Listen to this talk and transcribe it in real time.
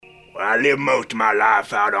Well, I lived most of my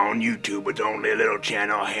life out on YouTube with only a little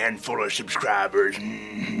channel, a handful of subscribers.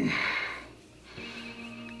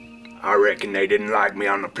 I reckon they didn't like me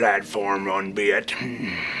on the platform one bit.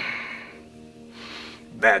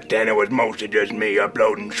 Back then it was mostly just me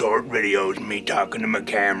uploading short videos, me talking to my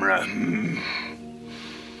camera.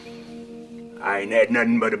 I ain't had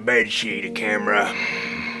nothing but a bed sheet, a camera,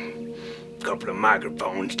 a couple of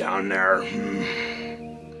microphones down there.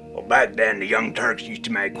 Well, back then the Young Turks used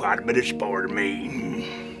to make quite a bit of sport of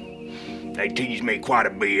me. They teased me quite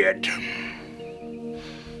a bit.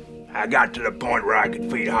 I got to the point where I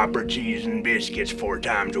could feed Hopper cheese and biscuits 4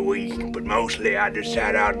 times a week, but mostly I just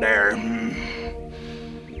sat out there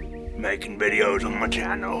making videos on my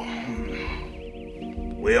channel.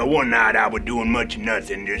 Well, one night I was doing much of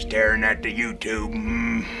nothing, just staring at the YouTube,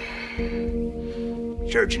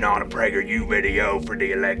 searching on a PragerU video for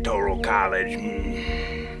the Electoral College.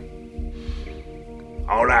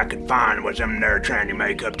 All I could find was them there trying to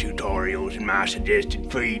make up tutorials in my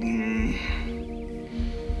suggested feed.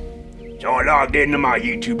 So I logged into my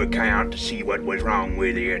YouTube account to see what was wrong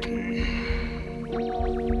with it.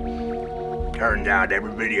 Turns out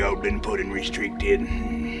every video had been put in restricted.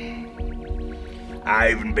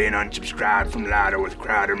 I even been unsubscribed from Louder with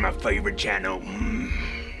Crowder, my favorite channel.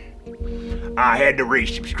 I had to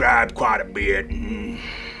resubscribe quite a bit.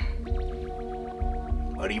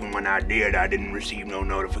 But even when I did, I didn't receive no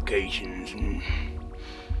notifications.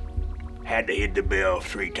 Had to hit the bell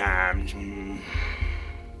 3 times.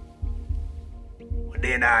 But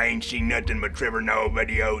then I ain't seen nothing but Trevor Noah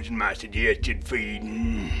videos in my suggested feed.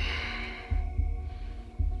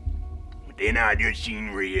 But then I just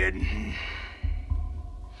seen red.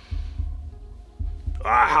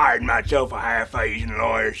 I hired myself a half-Asian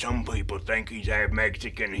lawyer. Some people think he's half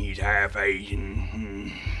Mexican, he's half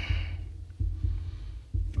Asian.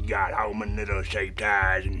 Got almond little shaped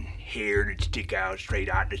eyes and hair that stick out straight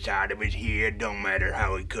out the side of his head. Don't matter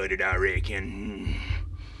how he cut it, I reckon.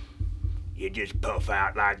 You just puff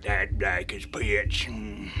out like that, black as pitch.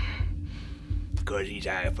 Because he's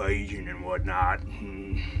half Asian and whatnot.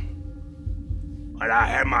 But I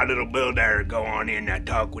had my little bill there to go on in and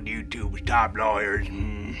talk with YouTube's top lawyers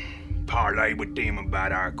and parlay with them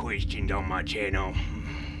about our questions on my channel.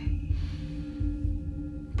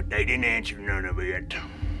 But they didn't answer none of it.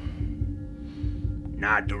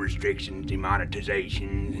 Not the restrictions, the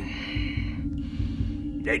monetizations.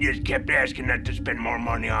 They just kept asking us to spend more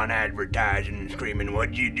money on advertising and screaming,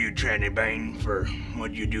 "What'd you do, Tranny Bane, for?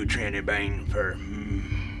 What'd you do, Tranny Bane, for?"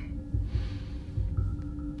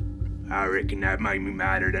 I reckon that made me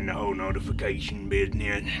madder than the whole notification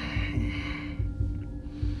business.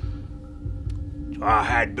 So I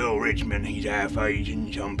had Bill Richmond, he's half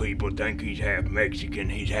Asian. Some people think he's half Mexican,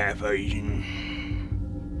 he's half Asian.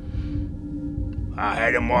 I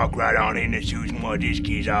had him walk right on into Susan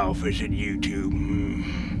Wojcicki's office at YouTube.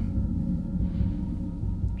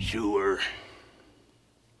 Sure.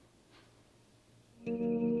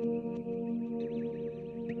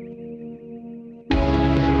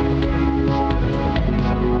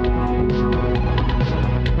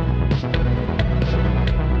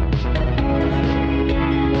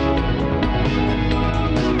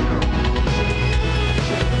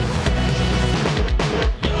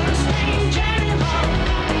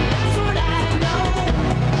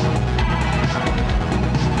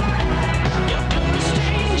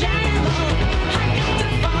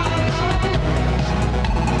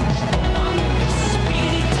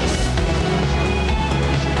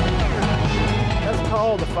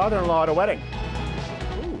 Father-in-law at a wedding.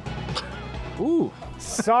 Ooh.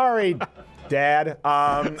 Sorry, Dad.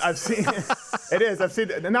 I've seen it is. I've seen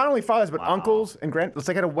not only fathers but uncles and grand. It's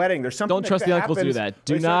like at a wedding. There's something. Don't trust the uncles to do that.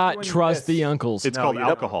 Do not trust the uncles. It's called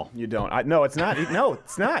alcohol. You don't. No, it's not. No,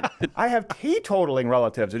 it's not. I have teetotaling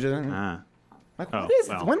relatives. They're just, like, what is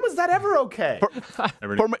it? When was that ever okay?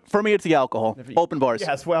 For me, it's the alcohol. Open bars.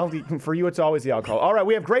 Yes, well, for you, it's always the alcohol. All right,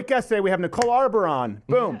 we have great guests today. We have Nicole Arbour on.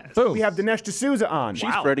 Boom. Yes. Boom. We have Dinesh D'Souza on.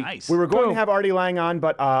 She's pretty. Nice. We were going to have Artie Lang on,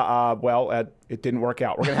 but, it didn't work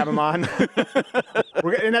out. We're going to have him on.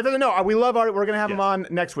 And that doesn't know. We love Artie. We're going to have him on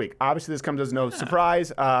next week. Obviously, this comes as no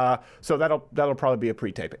surprise, so that'll probably be a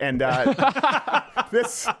pre-tape. And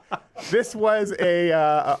this was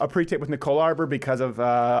a pre-tape with Nicole Arbour because of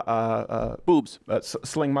boobs.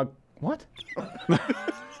 Sling Mug. What?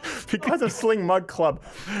 Because of Sling Mug Club.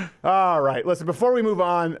 All right, listen, before we move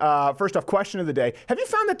on, first off, question of the day. Have you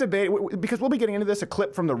found that debate, because we'll be getting into this, a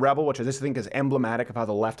clip from The Rebel, which I just think is emblematic of how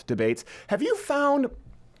the left debates. Have you found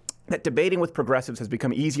that debating with progressives has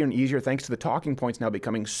become easier and easier thanks to the talking points now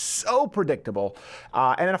becoming so predictable?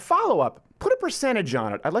 And in a follow-up, Put a percentage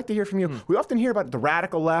on it. I'd like to hear from you. We often hear about the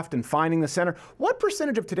radical left and finding the center. What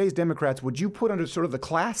percentage of today's Democrats would you put under sort of the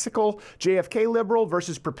classical JFK liberal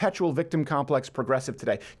versus perpetual victim complex progressive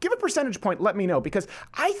today? Give a percentage point. Let me know, because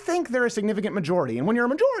I think they're a significant majority. And when you're a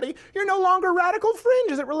majority, you're no longer radical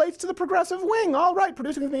fringe as it relates to the progressive wing. All right,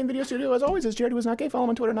 producing the main video studio as always is Jared, who is not gay. Follow him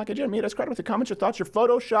on Twitter, not gay Jared. Meet us, credit with your comments, your thoughts, your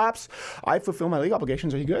photoshops. I fulfill my legal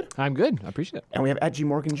obligations. Are you good? I'm good. I appreciate it. And we have Ed G.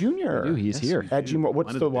 Morgan Jr. He's here. Ed G.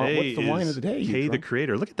 What's the wine of the day? Kay the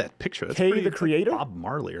Creator. Look at that picture. That's Kay the Creator? Bob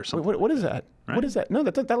Marley or something. Wait, what is that? Right? What is that? No,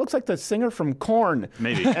 that looks like the singer from Korn.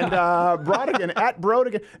 Maybe. And Brodigan, at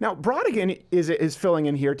Brodigan. Now, Brodigan is filling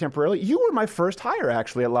in here temporarily. You were my first hire,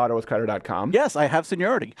 actually, at loudowithcreditor.com. Yes, I have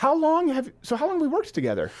seniority. How long have we worked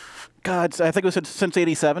together? God, I think it was since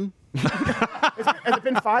 87. Has it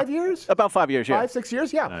been 5 years? About 5 years, yeah. 5, 6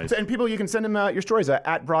 years? Yeah. Nice. So, and people, you can send him your stories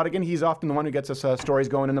at Brodigan. He's often the one who gets us stories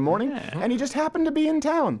going in the morning. Yeah. And he just happened to be in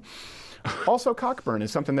town. Also, Cockburn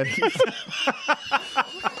is something that he's...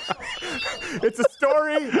 It's a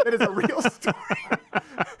story that is a real story.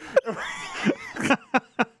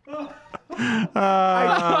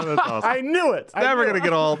 That's awesome. I knew it. Never going to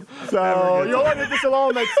get old. So you'll wonder if this will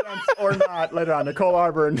all make sense or not later on. Nicole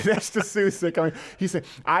Arbour and Dinesh D'Souza coming. He said,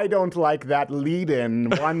 I don't like that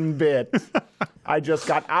lead-in one bit. I just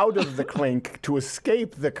got out of the clink to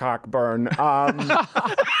escape the Cockburn.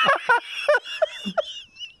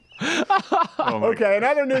 Okay, in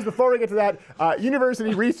other news, before we get to that,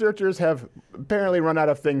 university researchers have apparently run out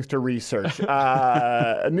of things to research.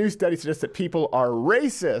 A new study suggests that people are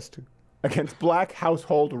racist against black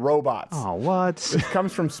household robots. Oh, what? This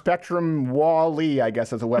comes from Spectrum Wall-E, I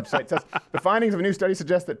guess, as a website. It says, the findings of a new study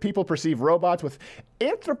suggest that people perceive robots with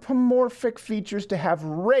anthropomorphic features to have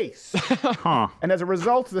race. Huh. And as a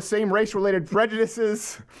result, the same race-related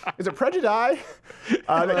prejudices, is it prejudice,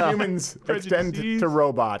 that humans extend to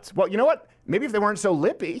robots. Well, you know what? Maybe if they weren't so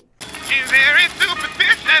lippy. She's very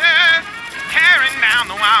superstitious, tearing down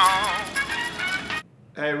the wall.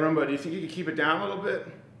 Hey, Roomba, do you think you could keep it down a little bit?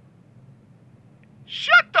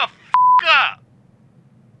 Shut the f*** up!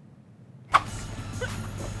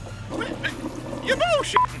 You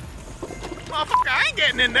bullshitting. Motherfucker, I ain't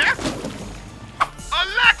getting in there.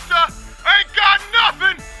 Alexa ain't got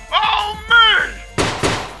nothing on me!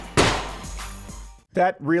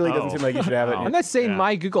 That really doesn't seem like you should have it. I'm not saying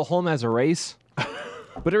my Google Home has a race,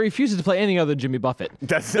 but it refuses to play anything other than Jimmy Buffett.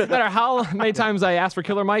 No matter how many times I ask for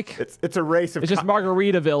Killer Mike, it's a race of... It's just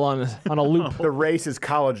Margaritaville on a loop. The race is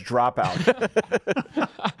college dropout.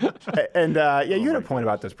 And you had a point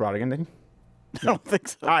about this, Brodigan, didn't you? I don't think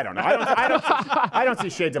so. I don't know. I don't see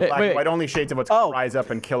shades of black and white. Only shades of what's going to rise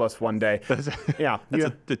up and kill us one day. Yeah,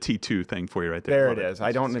 that's the T2 thing for you right there. There it is.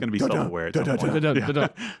 I don't. It's going to be self-aware.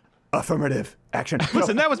 Affirmative action.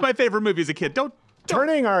 Listen, that was my favorite movie as a kid. Don't.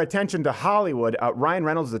 Turning our attention to Hollywood, Ryan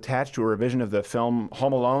Reynolds is attached to a revision of the film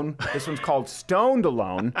Home Alone. This one's called Stoned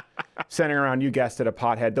Alone, centering around, you guessed it, a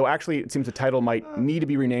pothead. Though actually, it seems the title might need to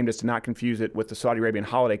be renamed as to not confuse it with the Saudi Arabian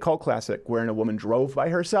holiday cult classic wherein a woman drove by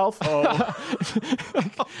herself. It's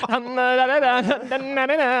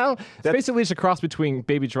basically just a cross between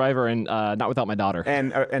Baby Driver and Not Without My Daughter.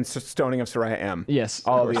 And Stoning of Soraya M. Yes.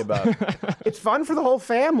 All of the above. It's fun for the whole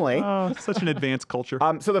family. Oh, such an advanced culture.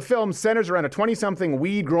 So the film centers around a 20-something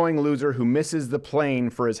weed-growing loser who misses the plane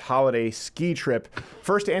for his holiday ski trip.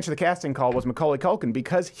 First to answer the casting call was Macaulay Culkin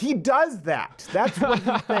because he does that. That's what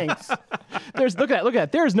he thinks. Look at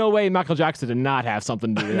that. There's no way Michael Jackson did not have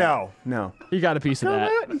something to do with that. No. He got a piece of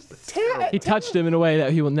that. He touched him in a way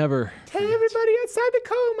that he will never. Tell everybody outside the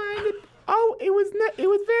coal mine. It was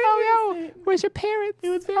very innocent. Where's your parents? It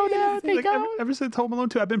was very innocent. Ever since Home Alone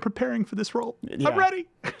 2, I've been preparing for this role. Yeah. I'm ready.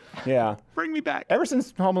 Yeah. Bring me back. Ever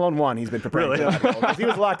since Home Alone 1, he's been preparing for that role. 'Cause he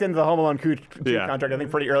was locked into the Home Alone 2 contract, I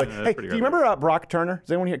think, pretty early. Hey, do you remember Brock Turner?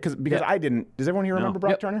 Does anyone here? Because I didn't. Does everyone here remember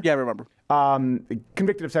Brock Turner? Yeah, I remember.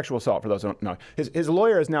 Convicted of sexual assault, for those who don't know. His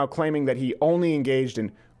lawyer is now claiming that he only engaged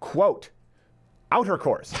in, quote, outer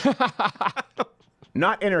course,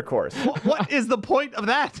 not intercourse. What is the point of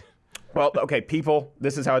that? Well, okay, People,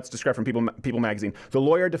 this is how it's described from People magazine. The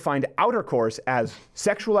lawyer defined outer course as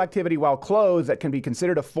sexual activity while clothed that can be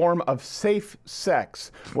considered a form of safe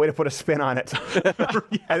sex. Way to put a spin on it.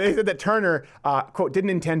 And they said that Turner, quote, didn't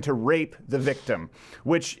intend to rape the victim,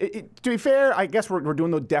 which, to be fair, I guess we're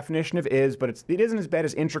doing the definition of is, but it isn't as bad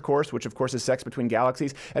as intercourse, which of course is sex between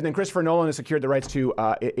galaxies. And then Christopher Nolan has secured the rights to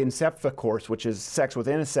incephicourse, which is sex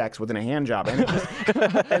within a hand job. And,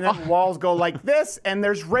 and then walls go like this, and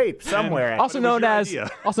there's rape somewhere. Also known as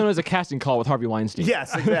a casting call with Harvey Weinstein.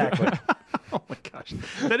 Yes, exactly. Oh my gosh.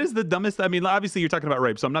 That is the dumbest. I mean, obviously you're talking about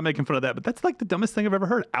rape, so I'm not making fun of that, but that's like the dumbest thing I've ever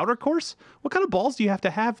heard. Outer course? What kind of balls do you have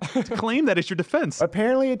to claim that as your defense?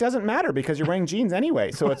 Apparently it doesn't matter because you're wearing jeans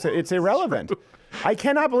anyway, so it's irrelevant. I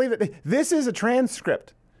cannot believe that this is a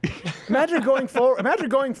transcript. Imagine going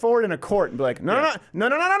forward in a court and be like, no,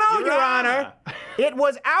 Your Honor. It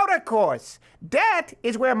was outer course. That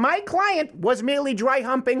is where my client was merely dry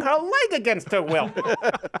humping her leg against her will.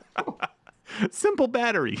 Simple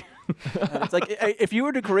battery. It's like if you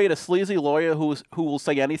were to create a sleazy lawyer who will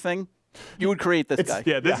say anything, you would create this guy.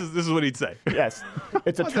 Yeah, this is what he'd say. Yes.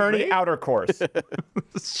 It's attorney outer course.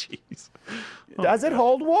 Jeez. Does it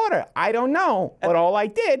hold water? I don't know. But all I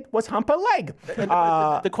did was hump a leg.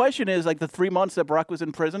 The question is, like, the 3 months that Brock was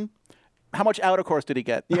in prison, how much outer course did he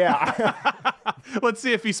get? Yeah. Let's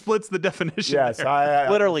see if he splits the definition. Yes.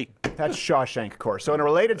 Literally. That's Shawshank course. So in a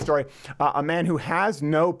related story, a man who has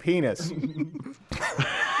no penis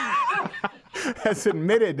has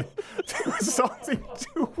admitted to assaulting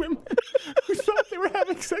 2 women who thought they were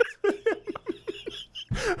having sex with him.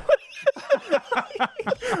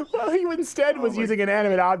 Well, he instead was using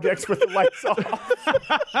inanimate objects with the lights off.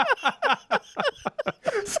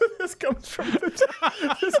 So this comes from the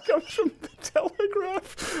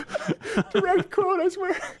Telegraph. Direct quote, I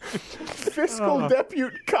swear. Fiscal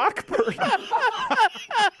Deputy Cockburn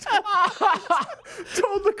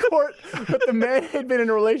told the court that the man had been in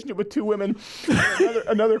a relationship with 2 women.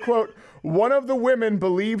 Another quote. One of the women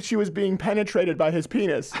believed she was being penetrated by his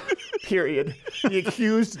penis. Period. The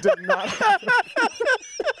accused did not have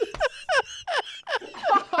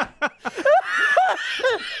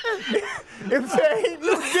If they ain't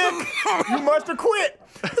no dick, you must acquit,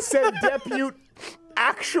 said Deputy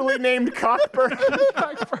actually named Cockburn.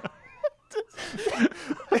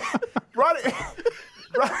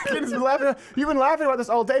 Rodkins been laughing. You've been laughing about this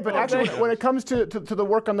all day, but actually, when it comes to the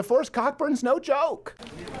work on the force, Cockburn's no joke.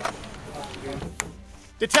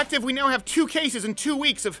 Detective, we now have 2 cases in 2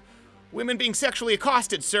 weeks of women being sexually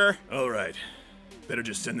accosted, sir. All right. Better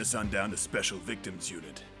just send this on down to Special Victims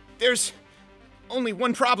Unit. There's only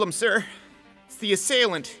one problem, sir. It's the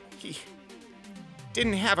assailant. He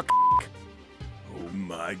didn't have a Oh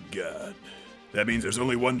my God. That means there's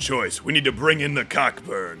only one choice. We need to bring in the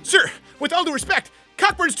Cockburn. Sir, with all due respect,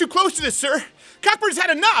 Cockburn's too close to this, sir. Cockburn's had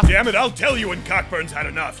enough. Damn it, I'll tell you when Cockburn's had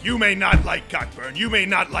enough. You may not like Cockburn. You may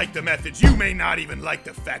not like the methods. You may not even like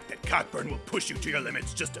the fact that Cockburn will push you to your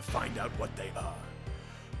limits just to find out what they are.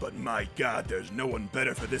 But my God, there's no one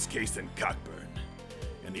better for this case than Cockburn.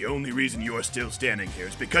 And the only reason you're still standing here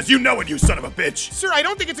is because you know it, you son of a bitch. Sir, I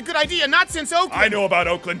don't think it's a good idea, not since Oakland. I know about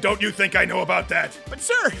Oakland. Don't you think I know about that? But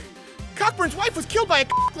sir, Cockburn's wife was killed by a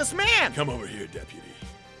cockless man. Come over here, deputy.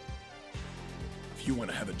 If you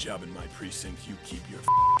want to have a job in my precinct, you keep your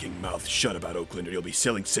f***ing mouth shut about Oakland, or you'll be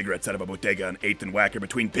selling cigarettes out of a bodega on 8th and Wacker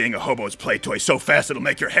between being a hobo's play toy so fast it'll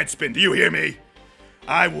make your head spin. Do you hear me?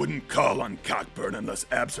 I wouldn't call on Cockburn unless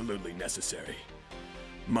absolutely necessary.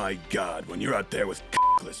 My God, when you're out there with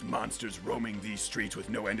cockless monsters roaming these streets with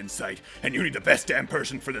no end in sight, and you need the best damn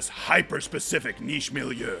person for this hyper-specific niche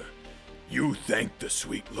milieu, you thank the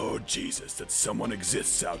sweet Lord Jesus that someone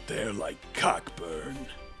exists out there like Cockburn.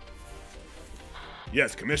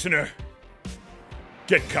 Yes, Commissioner.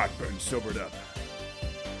 Get Cockburn sobered up.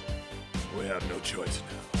 We have no choice now.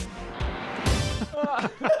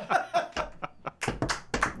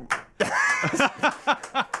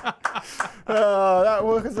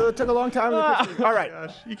 It took a long time. All right.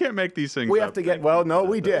 Gosh, you can't make these things We up. have to get, well, no,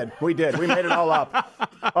 we did. We did. We made it all up.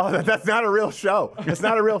 Oh, that's not a real show. It's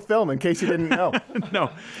not a real film, in case you didn't know. No.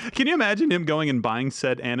 Can you imagine him going and buying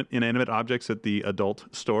said inanimate objects at the adult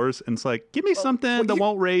stores? And it's like, give me something that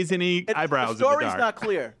won't raise any eyebrows The in the story's dark. not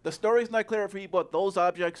clear. The story's not clear if he bought those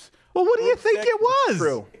objects. Well, what do you think it was?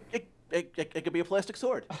 True. It could be a plastic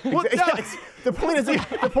sword. The point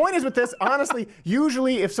is with this, honestly,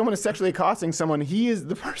 usually if someone is sexually accosting someone, he is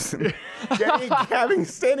the person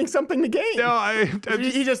standing something to gain. No,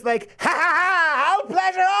 He's just like, ha ha ha, I'll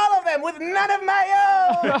pleasure all of them with none of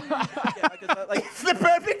my own. It's the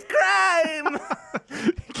perfect crime.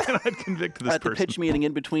 cannot convict this At the person. pitch meeting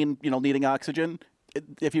in between, needing oxygen,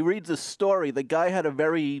 if you read the story, the guy had a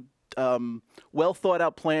very well thought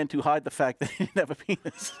out plan to hide the fact that he didn't have a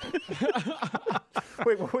penis.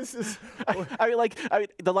 Wait, what was this? I mean,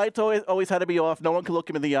 the lights always had to be off. No one could look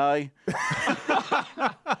him in the eye.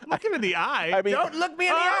 Look him in the eye. I mean, Don't look me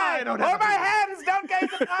in the eye. I don't Or have my hands. Don't gaze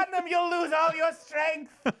upon them. You'll lose all your strength.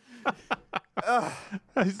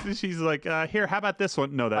 She's like, here, how about this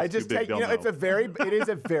one? No, that's I just too big. take, They'll know. it is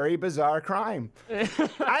a very bizarre crime.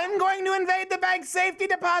 I'm going to invade the bank's safety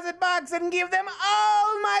deposit box and give them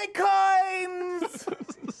all my coins.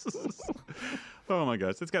 Oh my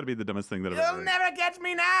gosh, that's got to be the dumbest thing that I've ever You'll heard. never catch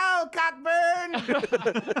me now,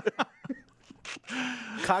 Cockburn.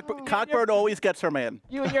 Cockburn always gets her man.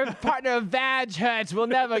 You and your partner of Vag Hut will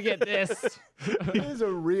never get this. It is a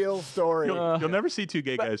real story. You'll never see two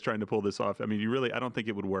gay guys trying to pull this off. I mean, I don't think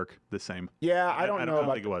it would work the same. Yeah, I don't know. I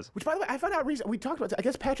don't think it was. Which, by the way, I found out recently. We talked about. I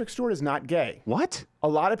guess Patrick Stewart is not gay. What? A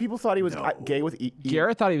lot of people thought he was gay with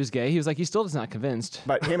Garrett thought he was gay. He was like, he's still just not convinced.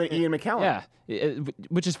 But him and Ian McKellen. Yeah,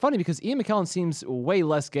 which is funny because Ian McKellen seems way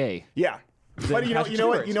less gay. Yeah. But you know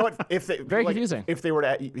what? If they Very confusing. If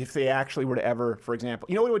they actually were to ever, for example,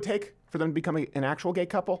 you know what it would take for them to become an actual gay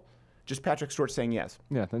couple? Just Patrick Stewart saying yes.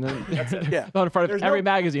 Yeah, and then Yeah. in front of every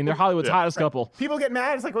magazine. They're Hollywood's hottest couple. People get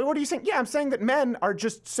mad. It's like, well, what are you saying? Yeah, I'm saying that men are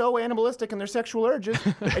just so animalistic in their sexual urges,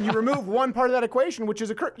 and you remove one part of that equation, which is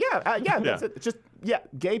that's it. It's just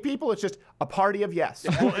gay people. It's just a party of yes.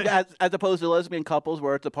 As opposed to lesbian couples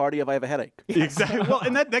where it's a party of I have a headache. Exactly. Well,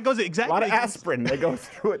 and that goes A exactly. lot of aspirin. They go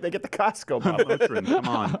through it. They get the Costco bottle. Motrin, come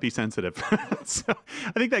on, be sensitive. So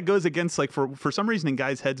I think that goes against, like, for some reason in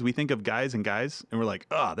guys' heads we think of guys, and we're like,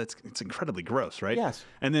 oh, it's incredibly gross, right? Yes.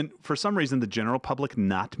 And then for some reason the general public,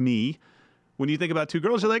 not me, when you think about two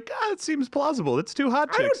girls, you're like, it seems plausible. It's two hot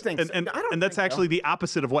chicks. I don't think so. And I don't that's think so. actually the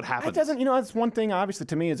opposite of what happens. It doesn't. That's one thing. Obviously,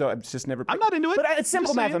 to me, is it's just never. I'm not into it. But it's simple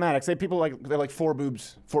Just saying. mathematics. People they're like four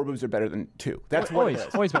boobs. Four boobs are better than two. That's what it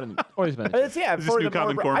is. Always better than. It's, Is this for new the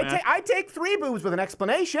Common more- Core I, math? I take three boobs with an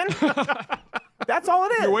explanation. That's all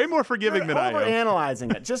it is. You're way more forgiving than I am.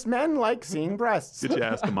 Overanalyzing it. Just men like seeing breasts. Did you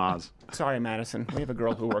ask the Maz? Sorry, Madison. We have a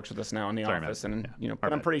girl who works with us now in the Sorry, office, Madison. and Yeah.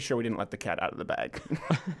 but I'm pretty sure we didn't let the cat out of the bag.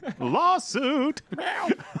 Lawsuit.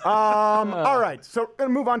 All right, so we're gonna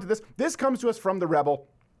move on to this. This comes to us from the Rebel.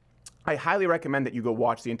 I highly recommend that you go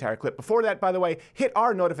watch the entire clip. Before that, by the way, hit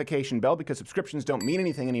our notification bell because subscriptions don't mean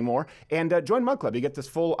anything anymore. And join Mug Club. You get this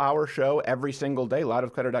full hour show every single day,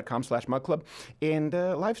 loudofclutter.com/Mug Club. And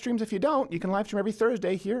live streams, if you don't, you can live stream every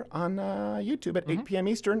Thursday here on YouTube at 8 p.m.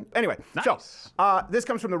 Eastern. Anyway, so this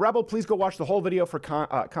comes from the Rebel. Please go watch the whole video for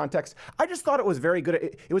context. I just thought it was very good.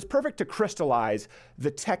 It was perfect to crystallize the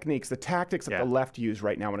techniques, the tactics that the left use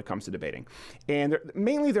right now when it comes to debating. And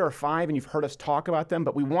mainly there are 5, and you've heard us talk about them,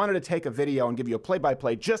 but we wanted to take a video and give you a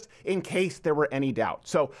play-by-play just in case there were any doubt.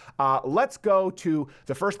 So let's go to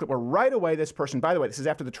the first clip where right away this person, by the way, this is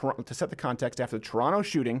after to set the context, after the Toronto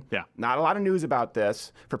shooting. Yeah. Not a lot of news about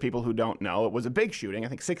this for people who don't know. It was a big shooting. I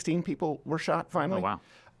think 16 people were shot finally. Oh, wow.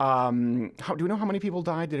 Do we know how many people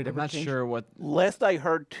died? Did it ever change? Not sure what. Last I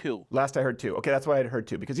heard 2. Last I heard 2. Okay, that's what I had heard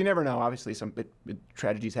 2, because you never know. Obviously, some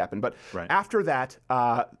tragedies happen. But after that,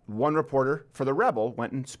 one reporter for the Rebel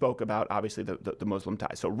went and spoke about, obviously, the Muslim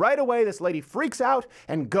ties. So right away, this lady freaks out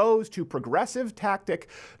and goes to progressive tactic.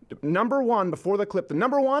 Number 1, before the clip, the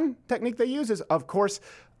number 1 technique they use is, of course,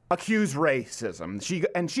 accuse racism. She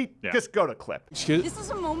just go to clip. This is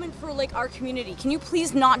a moment for our community. Can you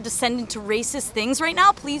please not descend into racist things right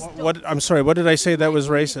now? Please. What? I'm sorry. What did I say that was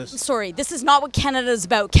racist? Sorry, this is not what Canada is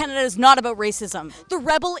about. Canada is not about racism. The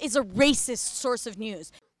Rebel is a racist source of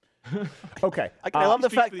news. Okay. I love the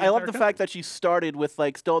fact that she started with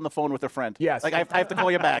still on the phone with her friend. Yes. I have to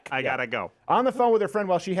call you back. I gotta go. On the phone with her friend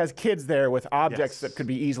while she has kids there with objects that could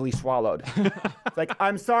be easily swallowed. It's like,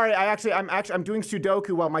 I'm sorry, I'm doing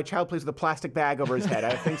Sudoku while my child plays with a plastic bag over his head.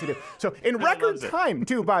 I have things to do. So in record time,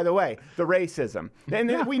 too, by the way, the racism.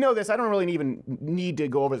 And we know this. I don't really even need to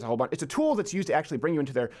go over this a whole bunch. It's a tool that's used to actually bring you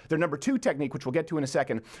into their number 2 technique, which we'll get to in a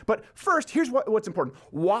second. But first, here's what's important.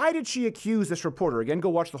 Why did she accuse this reporter? Again, go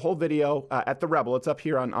watch the whole video at the Rebel. It's up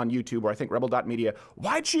here on YouTube, or I think rebel.media.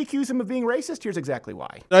 Why'd she accuse him of being racist? Here's exactly why.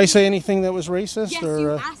 Did I say anything that was racist? Yes, or,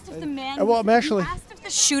 you asked if the man. Well, I'm actually. You asked if the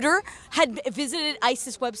shooter had visited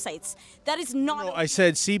ISIS websites. That is not. No, I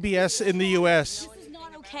said CBS in the U.S. This is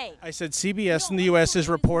not okay. I said CBS in the U.S. is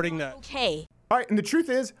reporting that. Okay. All right, and the truth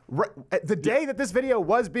is, the day that this video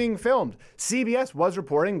was being filmed, CBS was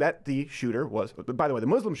reporting that the shooter was, by the way, the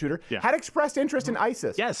Muslim shooter, had expressed interest in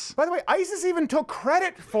ISIS. Yes. By the way, ISIS even took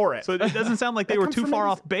credit for it. So it doesn't sound like they were too far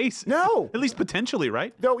off base. No. At least potentially,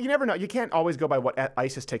 right? Though you never know. You can't always go by what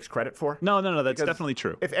ISIS takes credit for. No, that's Because definitely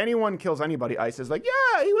true. If anyone kills anybody, ISIS is like,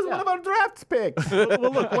 yeah, he was one of our draft picks. Well,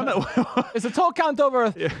 look, Is the total count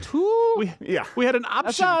over 2? we had an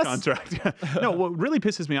option us. contract. No, what really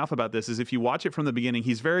pisses me off about this is if you watch watch it from the beginning,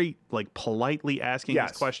 he's very like politely asking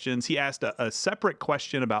his questions. He asked a separate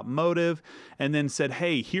question about motive and then said,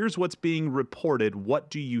 hey, here's what's being reported.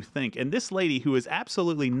 What do you think? And this lady, who is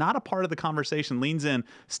absolutely not a part of the conversation, leans in,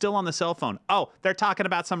 still on the cell phone. Oh, they're talking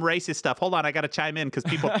about some racist stuff. Hold on, I got to chime in because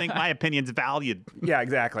people think my opinion's valued. Yeah,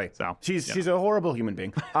 exactly. So she's a horrible human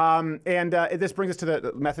being. And this brings us to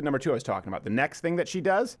the method number 2 I was talking about. The next thing that she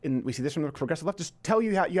does, and we see this from the progressive left, just tell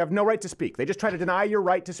you how you have no right to speak. They just try to deny your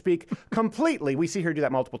right to speak completely. We see her do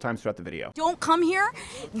that multiple times throughout the video. Don't come here.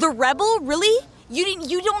 The rebel, really?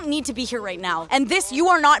 You don't need to be here right now. And this, you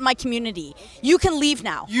are not my community. You can leave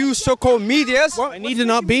now. You so-called medias. Well, I need to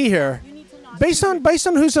not be here. Based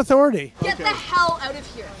on whose authority? Get the hell out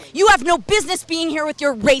of here. You have no business being here with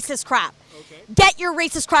your racist crap. Get your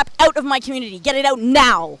racist crap out of my community. Get it out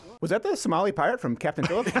now. Was that the Somali pirate from Captain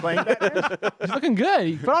Phillips playing that? He's looking good.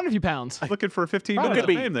 He put on a few pounds. Looking for 15 minutes of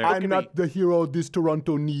fame there. I'm not the hero this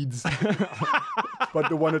Toronto needs, but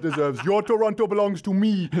the one it deserves. Your Toronto belongs to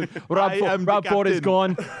me. Rob Ford is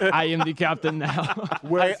gone. I am the captain now.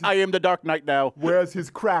 I am the Dark Knight now. Where's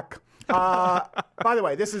his crack? By the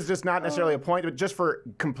way, this is just not necessarily a point, but just for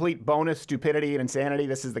complete bonus stupidity and insanity,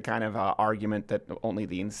 this is the kind of argument that only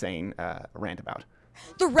the insane rant about.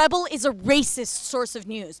 The Rebel is a racist source of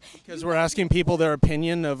news. Because we're asking people their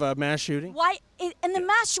opinion of a mass shooting? Why? And the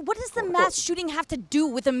mass, what does the mass shooting have to do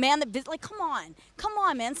with a man that, like, come on,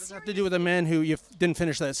 man. What does it have to do with a man who you didn't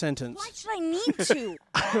finish that sentence? Why should I need to?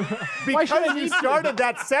 Because you started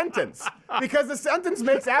that sentence. Because the sentence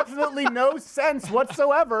makes absolutely no sense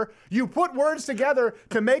whatsoever. You put words together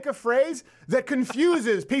to make a phrase that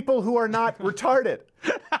confuses people who are not retarded.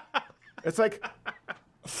 It's like,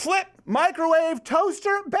 flip, microwave,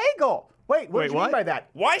 toaster, bagel. Wait, what do you mean by that?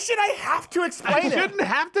 Why should I have to explain it? I shouldn't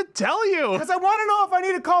have to tell you. Because I want to know if I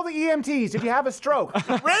need to call the EMTs if you have a stroke.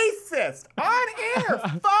 Racist. On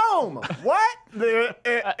air. Foam. What?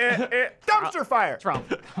 Dumpster fire.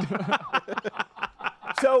 Trump.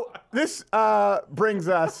 So this brings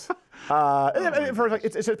us...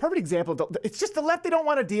 it's a perfect example. It's just the left, they don't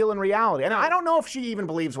want to deal in reality. And I don't know if she even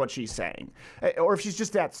believes what she's saying, or if she's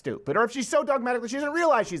just that stupid, or if she's so dogmatic that she doesn't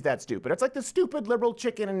realize she's that stupid. It's like the stupid liberal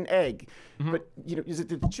chicken and egg. Mm-hmm. But, you know, is it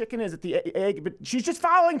the chicken? Is it the egg? But she's just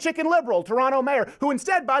following chicken liberal, Toronto mayor, who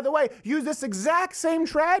instead, by the way, used this exact same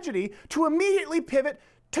tragedy to immediately pivot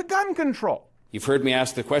to gun control. You've heard me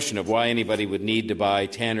ask the question of why anybody would need to buy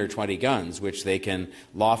 10 or 20 guns, which they can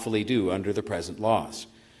lawfully do under the present laws.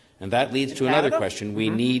 And that leads to another question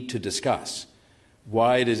we need to discuss.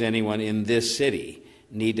 Why does anyone in this city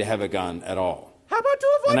need to have a gun at all? How about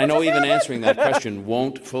to avoid? And I know even answering that question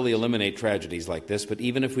won't fully eliminate tragedies like this, but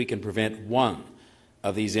even if we can prevent one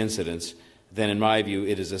of these incidents, then in my view,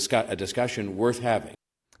 it is a discussion worth having.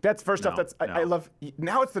 That's first off. I love.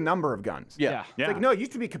 Now it's the number of guns. Yeah. It's like, no, it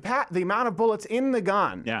used to be the amount of bullets in the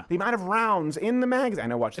gun. Yeah. The amount of rounds in the magazine. I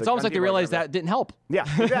know. It's almost like they realized that didn't help. Yeah,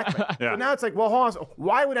 exactly. Yeah. So now it's like, well, hold on.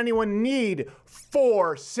 Why would anyone need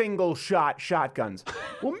 4 single-shot shotguns?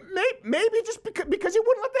 Well, maybe just because you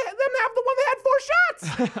wouldn't let them have the one that had 4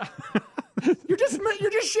 shots. You're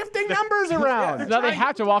just shifting numbers around. Now they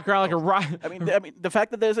have to walk around like a riot. I mean, the fact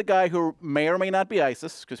that there's a guy who may or may not be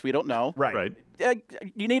ISIS, because we don't know. Right.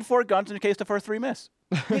 You need 4 guns in case the first 3 miss.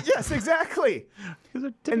 Yes, exactly.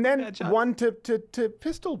 And then one to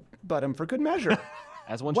pistol butt him for good measure.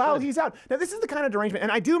 As one While should. he's out. Now, this is the kind of derangement,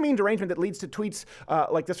 and I do mean derangement that leads to tweets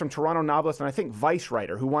like this from Toronto novelist and I think Vice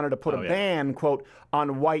writer who wanted to put a ban, quote,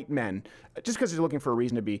 on white men, just because he's looking for a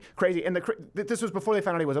reason to be crazy. And this was before they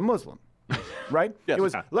found out he was a Muslim, right? Yes. It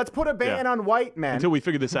was, let's put a ban on white men. Until we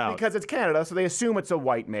figure this out. Because it's Canada, so they assume it's a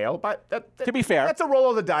white male. But to be fair, that's a roll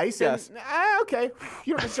of the dice. Yes. And, okay.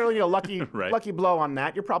 You don't necessarily need a lucky, lucky blow on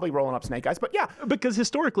that. You're probably rolling up snake eyes. But yeah. Because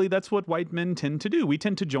historically, that's what white men tend to do. We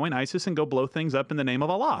tend to join ISIS and go blow things up in the name of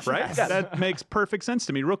Allah, right? Yes. That makes perfect sense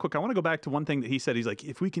to me. Real quick, I want to go back to one thing that he said. He's like,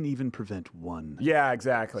 if we can even prevent one. Yeah,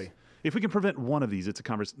 exactly. If we can prevent one of these, it's a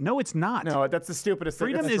conversation. No, it's not. No, that's the stupidest thing.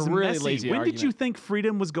 Freedom That's is really messy. lazy When argument. did you think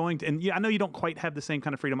freedom was going to? And yeah, I know you don't quite have the same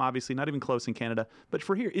kind of freedom, obviously, not even close in Canada. But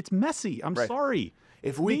for here, it's messy. I'm sorry.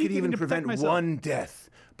 If we could even to protect prevent myself. one death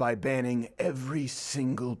by banning every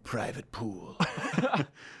single private pool,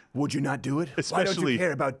 would you not do it? Why don't Especially you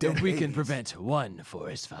care about dead We can babies? prevent one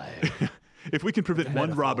forest fire. If we can prevent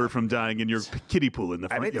one robber from dying in your kiddie pool in the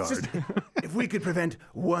front It's yard. just, if we could prevent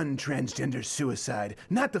one transgender suicide,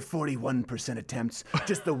 not the 41% attempts,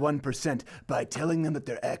 just the 1% by telling them that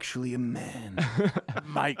they're actually a man.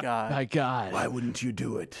 My God. My God. Why wouldn't you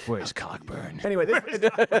do it? Where's Cockburn? Anyway,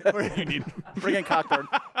 Bring in Cockburn.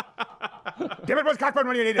 Give it was Cockburn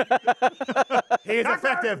when you need it. He is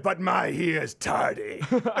effective, but he is tardy.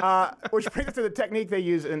 Which brings us to the technique they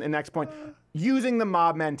use in the next point. using the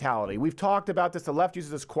mob mentality. We've talked about this. The left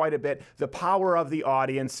uses this quite a bit. The power of the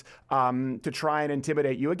audience to try and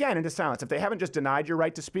intimidate you, again, into silence. If they haven't just denied your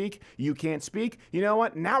right to speak, you can't speak. You know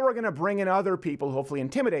what? Now we're going to bring in other people who hopefully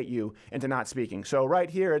intimidate you into not speaking. So right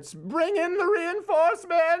here, it's bring in the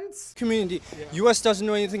reinforcements. Community. U.S. doesn't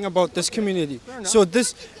know anything about this community. So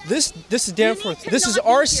this is Danforth. This is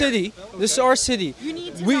our city. This is our city. You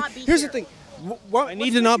need to not be Here's here. the thing. I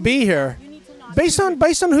need to not be here. Based on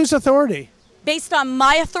whose authority? Based on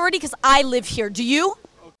my authority, because I live here. Do you?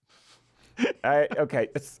 Okay,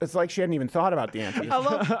 it's like she hadn't even thought about the answer.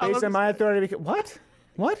 Based on my authority. What?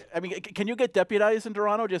 What? I mean, can you get deputized in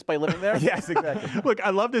Toronto just by living there? Yes, exactly. Look, I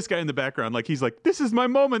love this guy in the background. Like, he's like, this is my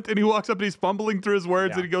moment. And he walks up and he's fumbling through his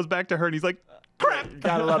words and he goes back to her and he's like, crap.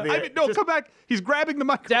 Gotta love the come back. He's grabbing the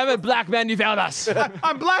microphone. Damn it, black man, you found us.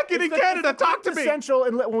 I'm black and in Canada. Talk to me. Essential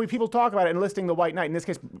when people talk about it, enlisting the white knight, in this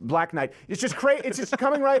case, black knight. It's just crazy. It's just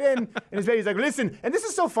coming right in. And his baby's like, listen, and this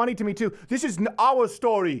is so funny to me too. This is our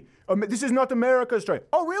story. This is not America's story.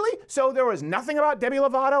 Oh, really? So there was nothing about Demi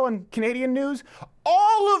Lovato on Canadian news?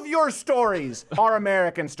 All of your stories are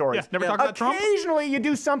American stories. Yeah, never talk about Trump. Occasionally you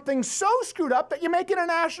do something so screwed up that you make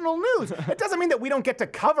international news. It doesn't mean that we don't get to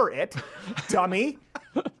cover it, dummy.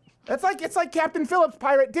 It's like Captain Phillips'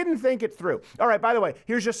 pirate didn't think it through. All right, by the way,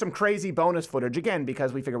 here's just some crazy bonus footage, again,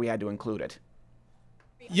 because we figured we had to include it.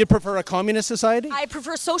 You prefer a communist society? I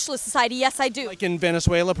prefer socialist society. Yes, I do. Like in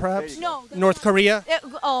Venezuela, perhaps? No. North Korea?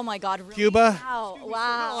 Oh my God. Really? Cuba?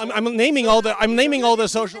 Wow. I'm naming all the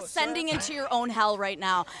socialists. Descending into your own hell right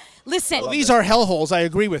now. Listen. Well, these are hellholes. I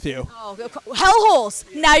agree with you. Oh, hellholes.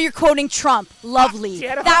 Now you're quoting Trump. Lovely.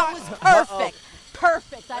 That was perfect.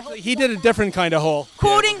 Perfect. He did a different kind of hole.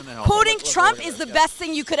 Quoting Trump is the best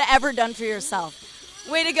thing you could have ever done for yourself.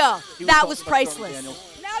 Way to go. That was priceless.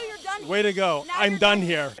 Now you're done. Way to go. I'm done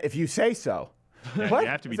here. If you say so. What? You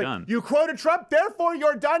have to be done. You quoted Trump, therefore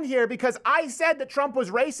you're done here because I said that Trump was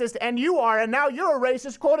racist and you are, and now you're a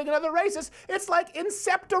racist quoting another racist. It's like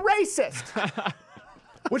incept a racist.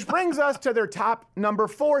 Which brings us to their top number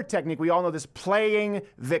 4 technique. We all know this, playing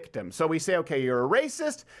victim. So we say, okay, you're a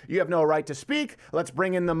racist, you have no right to speak, let's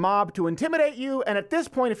bring in the mob to intimidate you, and at this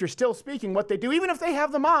point, if you're still speaking, what they do, even if they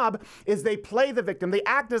have the mob, is they play the victim. They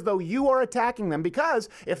act as though you are attacking them, because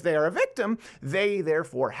if they are a victim, they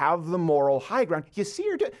therefore have the moral high ground. You see,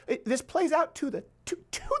 this plays out to the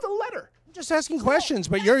letter. I'm just asking questions,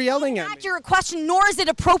 but you're yelling at me. Accurate question, nor is it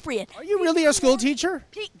appropriate. Are you really a school teacher?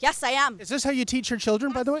 Yes, I am. Is this how you teach your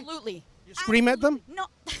children, by the way? Absolutely. You scream at them? No.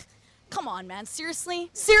 Come on, man. Seriously?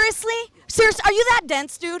 Seriously? Seriously? Are you that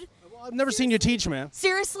dense, dude? Well, I've never seen you teach, man.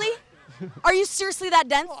 Seriously? Are you seriously that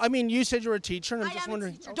dense? Well, I mean, you said you're a teacher, and I'm just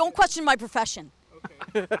wondering. Okay. Don't question my profession.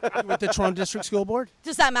 Okay. With the Toronto District School Board?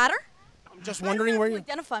 Does that matter? I'm just wondering where you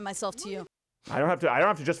identify myself to you. I don't have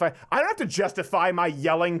to justify my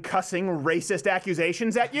yelling, cussing, racist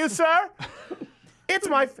accusations at you, sir.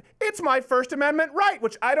 It's my First Amendment right,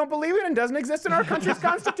 which I don't believe in and doesn't exist in our country's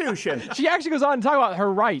constitution. She actually goes on to talk about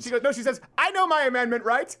her rights. She says, I know my amendment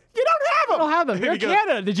rights. You don't have them. I don't have them. You're in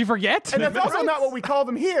Canada. Did you forget? And that's also not what we call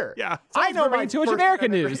them here. Yeah. I know my too much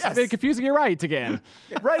American news. Yes. They're confusing your rights again.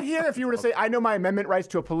 Right here, if you were to say, I know my amendment rights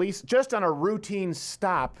to a police, just on a routine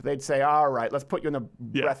stop, they'd say, all right, let's put you in the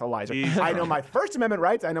breathalyzer. I know my First Amendment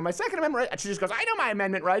rights. I know my Second Amendment rights. And she just goes, I know my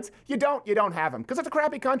amendment rights. You don't have them. Because it's a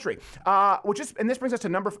crappy country. And this brings us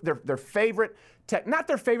to their favorite, not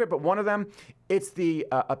their favorite, but one of them, it's the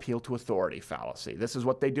appeal to authority fallacy. This is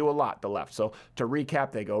what they do a lot, the left. So to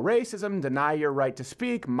recap, they go racism, deny your right to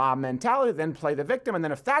speak, mob mentality, then play the victim. And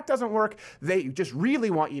then if that doesn't work, they just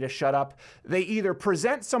really want you to shut up. They either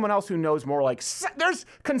present someone else who knows more, like there's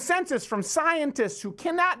consensus from scientists who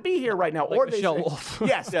cannot be here right now. Like or Michelle they say, Wolf.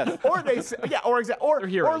 Yes. Or they say,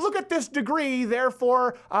 or look at this degree,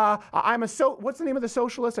 therefore what's the name of the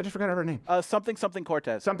socialist? I just forgot her name. Something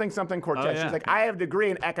Cortez. Something Cortez. Oh, yeah. She's like, I have a degree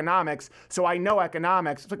in economics, so I know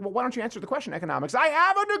economics. It's like, well, why don't you answer the question, economics? I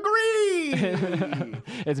have a degree!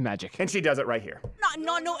 It's magic. And she does it right here.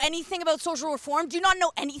 Not know anything about social reform? Do you not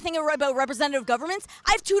know anything about representative governments?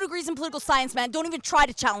 I have 2 degrees in political science, man. Don't even try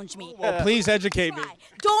to challenge me. Well, please educate me.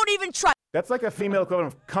 Don't even try. That's like a female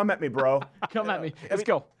equivalent of, come at me, bro. Come at me. Let's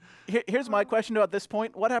go. Here's my question at this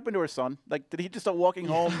point. What happened to her son? Like, did he just start walking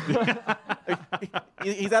home?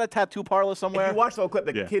 He's at a tattoo parlor somewhere. If you watch the whole clip,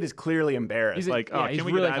 the kid is clearly embarrassed. He's like, can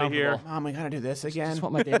we really get out of here? Mom, we gotta do this again. Just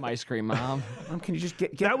want my damn ice cream, Mom. Mom, can you just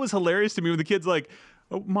get... That was hilarious to me when the kid's like,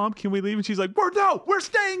 oh, Mom, can we leave? And she's like, we're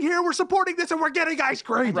staying here. We're supporting this, and we're getting ice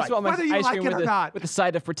cream. Right. Whether you like it or not. With the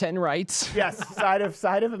side of pretend rights. Yes, side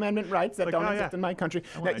of amendment rights that don't exist in my country.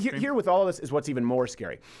 Now, here with all of this is what's even more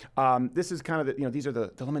scary. This is kind of these are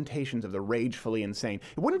the lamentations of the ragefully insane.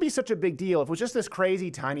 It wouldn't be such a big deal if it was just this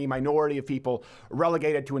crazy tiny minority of people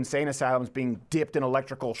relegated to insane asylums being dipped in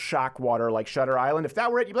electrical shock water like Shutter Island. If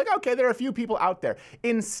that were it, you'd be like, okay, there are a few people out there.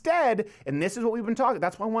 Instead, and this is what we've been talking,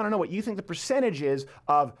 that's why I want to know what you think the percentage is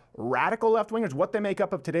of radical left-wingers, what they make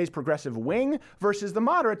up of today's progressive wing versus the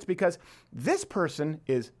moderates, because this person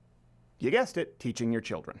is, you guessed it, teaching your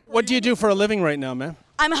children. What do you do for a living right now, man?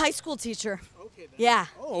 I'm a high school teacher. Yeah.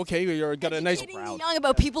 Oh, okay. You're got a nice crowd. Young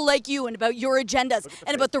about people like you and about your agendas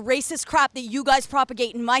and about the racist crap that you guys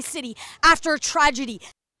propagate in my city after a tragedy.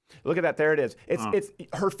 Look at that. There it is. It's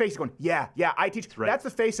her face going, yeah, I teach. Right. That's the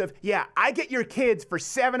face of, yeah, I get your kids for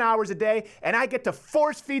 7 hours a day, and I get to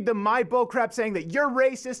force feed them my bullcrap saying that you're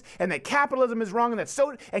racist and that capitalism is wrong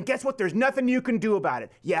and guess what? There's nothing you can do about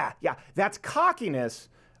it. Yeah. That's cockiness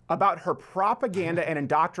about her propaganda and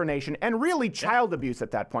indoctrination and really child abuse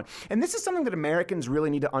at that point. And this is something that Americans really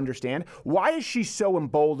need to understand. Why is she so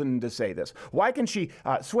emboldened to say this? Why can she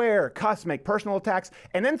swear, cuss, make personal attacks,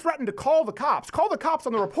 and then threaten to call the cops? Call the cops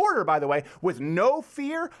on the reporter, by the way, with no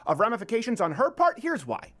fear of ramifications on her part? Here's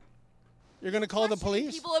why. You're going to call the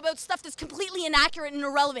police? People about stuff that's completely inaccurate and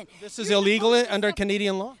irrelevant. This is illegal under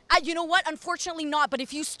Canadian law? You know what? Unfortunately not. But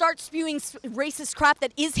if you start spewing racist crap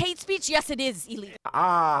that is hate speech, yes, it is illegal.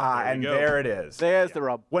 There it is. There's the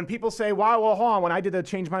rub. When people say, wow, well, hold on, when we did the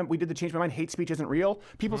change my mind, hate speech isn't real.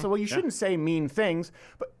 People say, well, you shouldn't say mean things.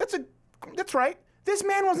 But that's right. This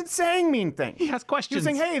man wasn't saying mean things. He has questions.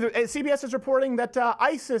 He was saying, hey, CBS is reporting that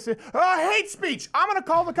ISIS hate speech. I'm going to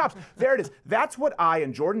call the cops. There it is. That's what I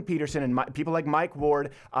and Jordan Peterson and people like Mike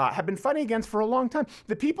Ward have been fighting against for a long time.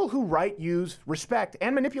 The people who write, use, respect,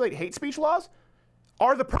 and manipulate hate speech laws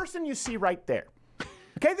are the person you see right there.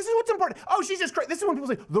 Okay, this is what's important. Oh, she's just crazy. This is when people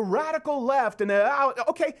say the radical left, and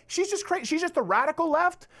okay, she's just crazy. She's just the radical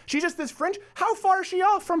left. She's just this fringe. How far is she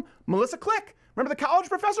off from Melissa Click? Remember the college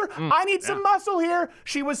professor? I need some muscle here.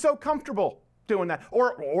 She was so comfortable doing that.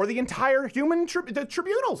 Or the entire the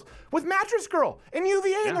tribunals with Mattress Girl and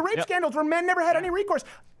UVA and the rape scandals where men never had any recourse.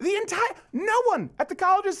 No one at the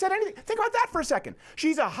college has said anything. Think about that for a second.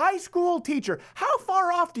 She's a high school teacher. How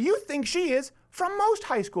far off do you think she is from most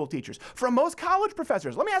high school teachers, from most college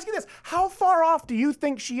professors? Let me ask you this. How far off do you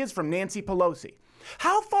think she is from Nancy Pelosi?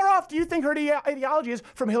 How far off do you think her ideology is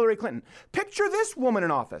from Hillary Clinton? Picture this woman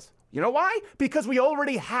in office. You know why? Because we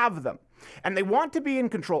already have them. And they want to be in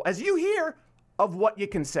control, as you hear, of what you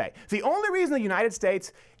can say. The only reason the United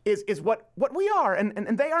States is what we are,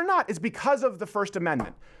 and they are not, is because of the First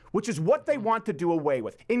Amendment, which is what they want to do away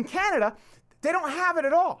with. In Canada, they don't have it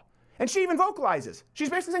at all. And she even vocalizes. She's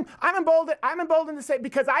basically saying, I'm emboldened to say,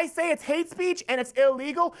 because I say it's hate speech and it's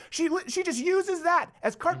illegal. She just uses that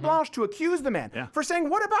as carte blanche to accuse the man for saying,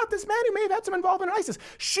 what about this man who may have had some involvement in ISIS?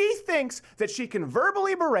 She thinks that she can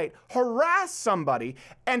verbally berate, harass somebody,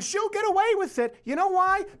 and she'll get away with it. You know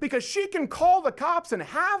why? Because she can call the cops and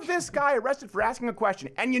have this guy arrested for asking a question.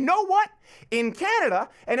 And you know what? In Canada,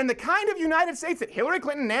 and in the kind of United States that Hillary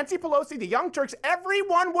Clinton, Nancy Pelosi, the Young Turks,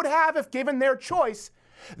 everyone would have if given their choice,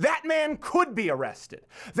 that man could be arrested.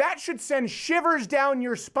 That should send shivers down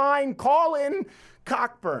your spine. Call in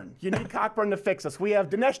Cockburn. You need Cockburn to fix us. We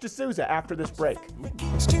have Dinesh D'Souza after this break.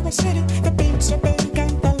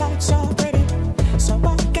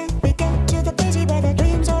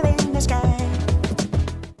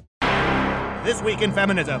 This week in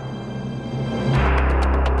feminism.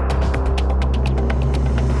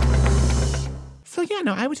 So yeah,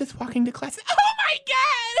 no, I was just walking to class. Oh my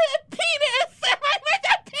God, a penis! I with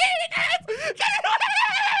a penis! Get it away!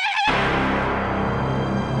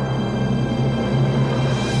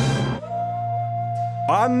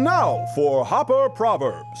 And now for Hopper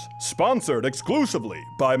Proverbs, sponsored exclusively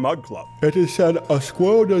by Mug Club. It is said a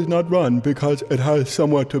squirrel does not run because it has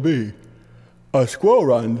somewhere to be. A squirrel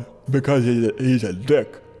runs because he's a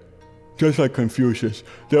dick. Just like Confucius.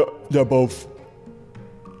 They're both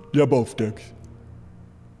dicks.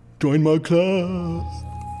 Join my club.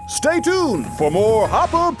 Stay tuned for more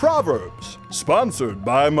Hopper Proverbs, sponsored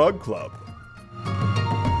by Mug Club.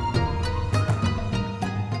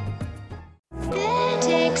 That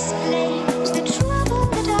explains the trouble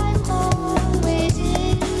that I'm always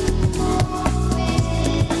in.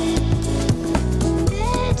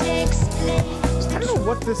 That explains. I don't know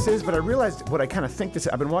what this is, but I realized what I kind of think this is.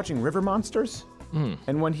 I've been watching River Monsters,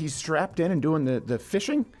 and when he's strapped in and doing the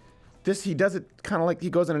fishing, he does it kind of like he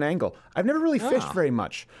goes in an angle. I've never really fished very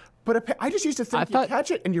much, but I just used to think you catch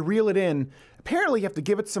it and you reel it in, apparently you have to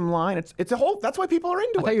give it some line. It's a whole. That's why people are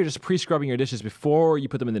into it. I thought you were just pre-scrubbing your dishes before you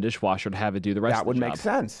put them in the dishwasher to have it do the rest. That of would the make job.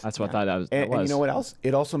 sense. That's what I thought that was. And you know what else?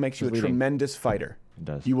 It also makes you a tremendous fighter. It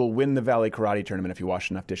does. You will win the Valley Karate Tournament if you wash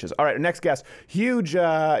enough dishes. All right, our next guest, huge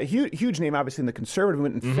name, obviously in the conservative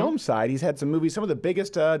movement and film side. He's had some movies, some of the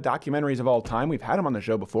biggest documentaries of all time. We've had him on the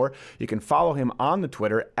show before. You can follow him on the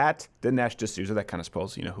Twitter at Dinesh D'Souza. That kind of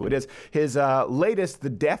spells you know who it is. His latest, The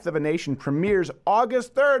Death of a Nation, premieres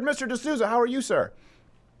August 3rd. Mr. D'Souza, how are you, sir?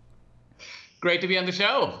 Great to be on the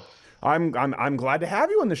show. I'm glad to have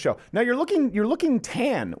you on the show. Now you're looking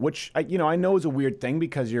tan, which I know is a weird thing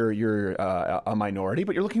because you're a minority,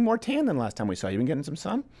 but you're looking more tan than last time we saw you. Been getting some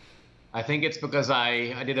sun? I think it's because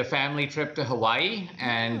I did a family trip to Hawaii,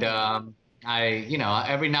 and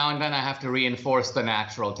every now and then I have to reinforce the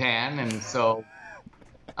natural tan, and so.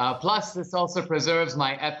 Plus, this also preserves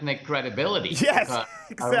my ethnic credibility. Yes,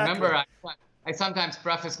 exactly. I remember I sometimes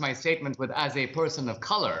preface my statements with "as a person of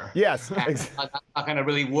color." Yes, exactly. That's not going to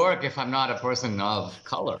really work if I'm not a person of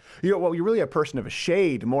color. Well, you're really a person of a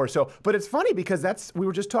shade more so. But it's funny because we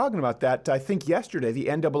were just talking about that. I think yesterday, the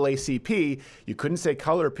NAACP, you couldn't say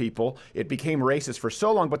color people. It became racist for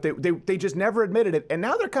so long, but they just never admitted it. And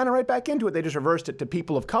now they're kind of right back into it. They just reversed it to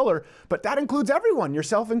people of color. But that includes everyone,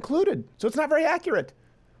 yourself included. So it's not very accurate.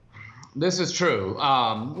 This is true.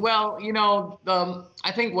 I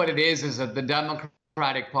think what it is that the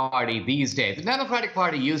Democratic Party these days, the Democratic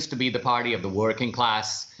Party used to be the party of the working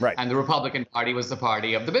class, right, and the Republican Party was the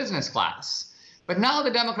party of the business class. But now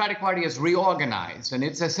the Democratic Party is reorganized, and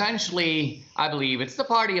it's essentially, I believe, it's the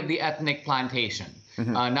party of the ethnic plantation.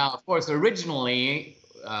 Now, of course, originally,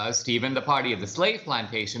 Stephen, the party of the slave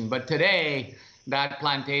plantation, but today that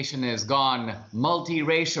plantation has gone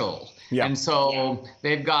multiracial. Yeah. And so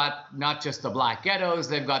they've got not just the black ghettos,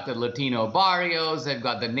 they've got the Latino barrios, they've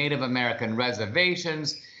got the Native American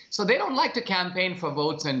reservations. So they don't like to campaign for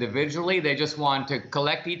votes individually. They just want to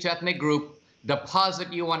collect each ethnic group,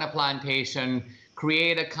 deposit you on a plantation,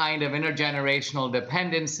 create a kind of intergenerational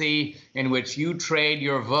dependency in which you trade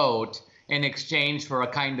your vote in exchange for a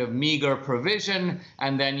kind of meager provision,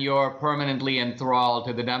 and then you're permanently enthralled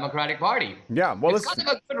to the Democratic Party. Yeah, well, it's kind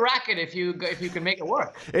of a good racket if you can make it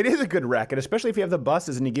work. It is a good racket, especially if you have the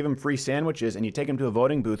buses and you give them free sandwiches and you take them to a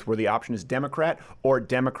voting booth where the option is Democrat or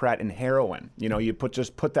Democrat and heroin. You know, you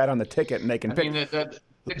just put that on the ticket and they can pick. I mean,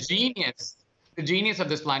 the genius of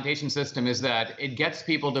this plantation system is that it gets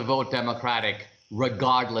people to vote Democratic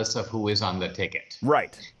regardless of who is on the ticket.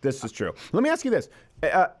 Right. This is true. Let me ask you this.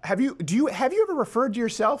 Have you ever referred to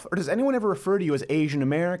yourself, or does anyone ever refer to you as Asian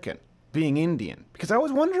American, being Indian? Because I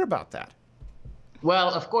always wonder about that. Well,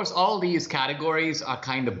 of course, all these categories are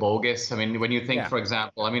kind of bogus. I mean, when you think, for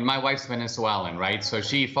example, my wife's Venezuelan, right? So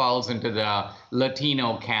she falls into the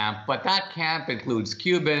Latino camp, but that camp includes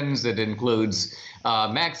Cubans, it includes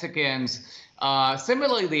Mexicans.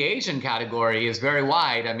 Similarly, the Asian category is very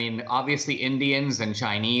wide. I mean, obviously, Indians and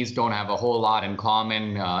Chinese don't have a whole lot in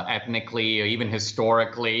common ethnically or even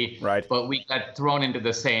historically. Right. But we get thrown into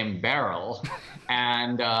the same barrel.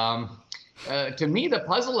 And to me, the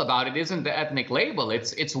puzzle about it isn't the ethnic label.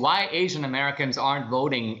 It's why Asian Americans aren't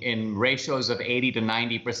voting in ratios of 80 to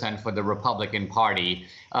 90% for the Republican Party.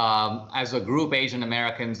 As a group, Asian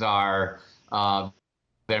Americans are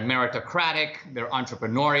they're meritocratic, they're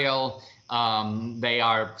entrepreneurial. They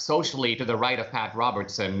are socially to the right of Pat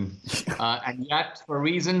Robertson, and yet, for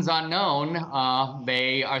reasons unknown,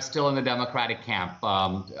 they are still in the Democratic camp.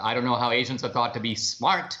 I don't know how Asians are thought to be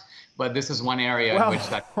smart, but this is one area in which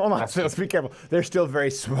that... Hold on, so let's be careful. They're still very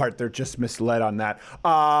smart. They're just misled on that.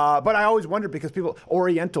 But I always wonder because people,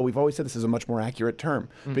 Oriental, we've always said this is a much more accurate term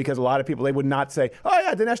because a lot of people, they would not say, oh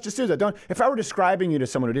yeah, Dinesh D'Souza. If I were describing you to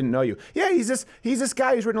someone who didn't know you, yeah, he's this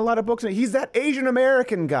guy who's written a lot of books, and he's that Asian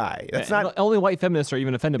American guy. That's not... Only white feminists are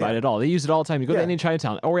even offended by it at all. They use it all the time. You go to any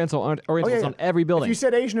Chinatown, Orientals on every building. If you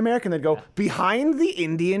said Asian American, they'd go, behind the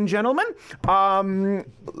Indian gentleman? So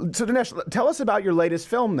Dinesh, tell us about your latest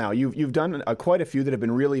film now. You've done quite a few that have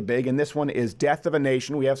been really big, and this one is Death of a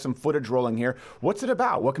Nation. We have some footage rolling here. What's it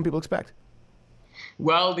about? What can people expect?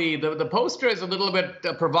 Well, the poster is a little bit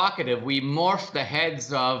provocative. We morphed the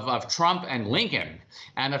heads of Trump and Lincoln.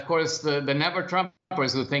 And of course, the never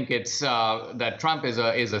Trumpers who think it's that Trump is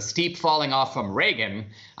a steep falling off from Reagan,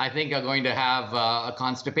 I think are going to have a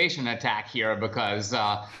constipation attack here because,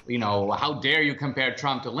 how dare you compare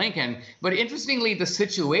Trump to Lincoln? But interestingly, the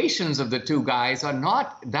situations of the two guys are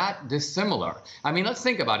not that dissimilar. I mean, let's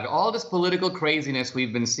think about it. All this political craziness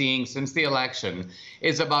we've been seeing since the election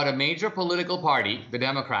is about a major political party, the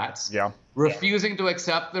Democrats, refusing to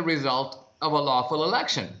accept the result of a lawful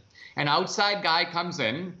election. An outside guy comes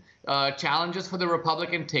in, challenges for the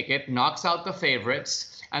Republican ticket, knocks out the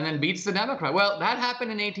favorites, and then beats the Democrat. Well, that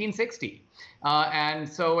happened in 1860. And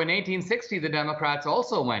so in 1860, the Democrats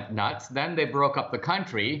also went nuts. Then they broke up the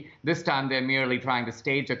country. This time they're merely trying to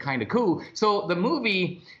stage a kind of coup. So the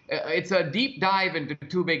movie, it's a deep dive into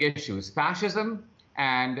two big issues, fascism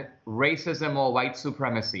and racism or white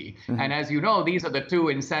supremacy. Mm-hmm. And as you know, these are the two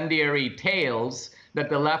incendiary tales that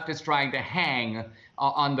the left is trying to hang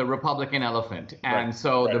on the Republican elephant. And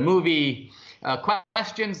so the movie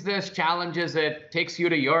questions this, challenges it, takes you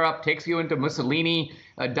to Europe, takes you into Mussolini,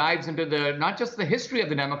 dives into not just the history of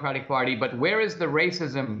the Democratic Party, but where is the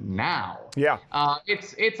racism now? Yeah.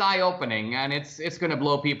 It's eye-opening, and it's going to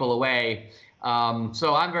blow people away.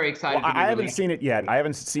 So I'm very excited. Well, I haven't seen it yet. I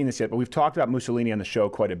haven't seen this yet, but we've talked about Mussolini on the show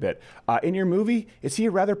quite a bit. In your movie, is he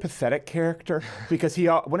a rather pathetic character? Because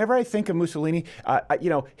whenever I think of Mussolini,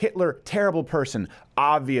 Hitler, terrible person,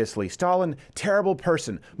 obviously. Stalin, terrible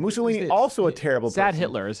person. Mussolini, also a terrible person. Sad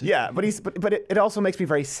Hitler. Yeah, but it also makes me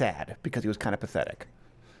very sad because he was kind of pathetic.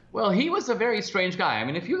 Well, he was a very strange guy. I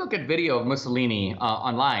mean, if you look at video of Mussolini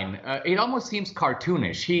online, it almost seems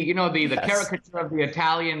cartoonish. He, the caricature of the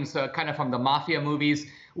Italians, kind of from the mafia movies.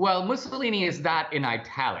 Well, Mussolini is that in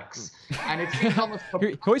italics, and it seems almost.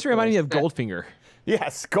 He always reminded me of Goldfinger.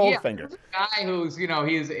 Yes, Goldfinger. Yeah, a guy who's,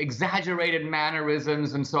 he's exaggerated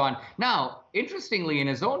mannerisms and so on. Now, interestingly, in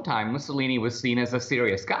his own time, Mussolini was seen as a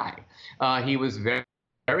serious guy. He was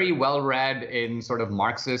very well read in sort of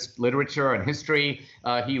Marxist literature and history.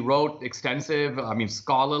 He wrote extensive,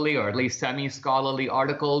 scholarly or at least semi-scholarly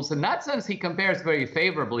articles. In that sense, he compares very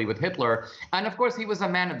favorably with Hitler. And of course, he was a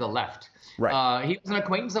man of the left. Right. He was an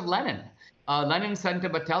acquaintance of Lenin. Lenin sent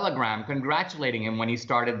him a telegram congratulating him when he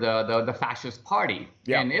started the fascist party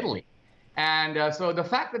in Italy. And so the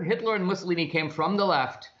fact that Hitler and Mussolini came from the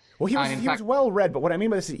left. Well, he was well read, but what I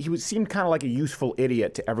mean by this is he seemed kind of like a useful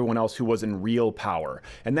idiot to everyone else who was in real power,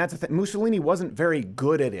 and that's the thing. Mussolini wasn't very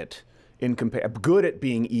good at it good at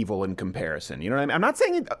being evil in comparison. You know what I mean? I'm not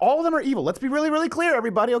saying all of them are evil. Let's be really, really clear,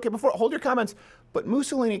 everybody. Okay, hold your comments. But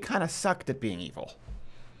Mussolini kind of sucked at being evil.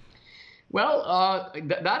 Well,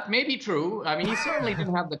 that may be true. I mean, he certainly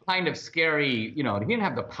didn't have the kind of scary, he didn't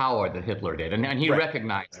have the power that Hitler did, and he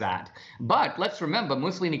recognized that. But let's remember,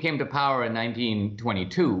 Mussolini came to power in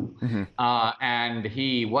 1922, and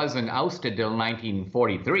he wasn't ousted till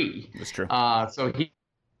 1943. That's true. So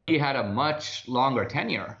he had a much longer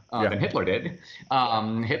tenure than Hitler did.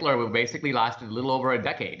 Hitler basically lasted a little over a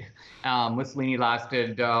decade. Mussolini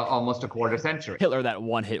lasted almost a quarter century. Hitler, that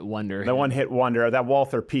one-hit wonder. The one-hit wonder. That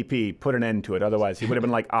Walther PP put an end to it. Otherwise, he would have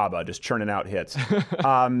been like ABBA, just churning out hits.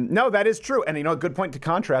 No, that is true. And, a good point to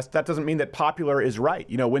contrast, that doesn't mean that popular is right.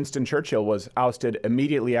 Winston Churchill was ousted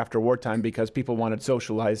immediately after wartime because people wanted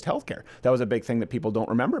socialized healthcare. That was a big thing that people don't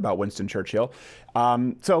remember about Winston Churchill.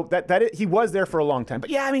 So he was there for a long time. But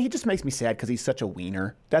yeah, he just makes me sad because he's such a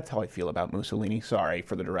wiener. That's how I feel about Mussolini. Sorry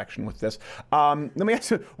for the direction with this. Let me ask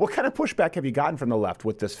you, what kind of pushback have you gotten from the left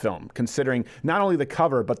with this film, considering not only the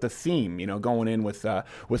cover, but the theme, going in with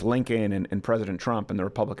Lincoln and President Trump and the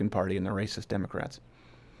Republican Party and the racist Democrats?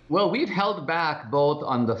 Well, we've held back both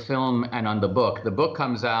on the film and on the book. The book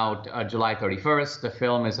comes out July 31st. The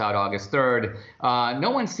film is out August 3rd. No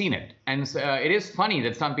one's seen it. And it is funny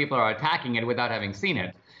that some people are attacking it without having seen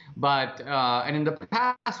it. But, and in the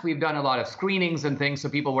past, we've done a lot of screenings and things so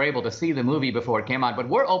people were able to see the movie before it came out. But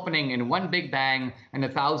we're opening in one big bang in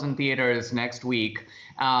 1,000 theaters next week.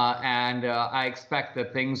 And I expect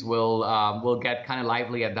that things will get kind of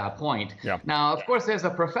lively at that point. Yeah. Now, of course, there's a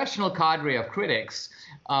professional cadre of critics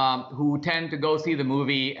who tend to go see the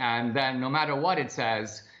movie, and then no matter what it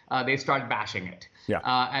says, they start bashing it. Yeah.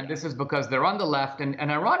 And this is because they're on the left. And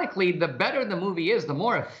ironically, the better the movie is, the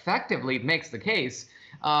more effectively it makes the case,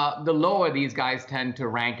 the lower these guys tend to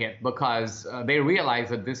rank it, because they realize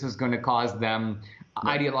that this is going to cause them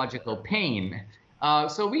ideological pain.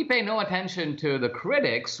 So we pay no attention to the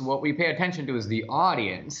critics. What we pay attention to is the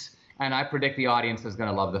audience. And I predict the audience is going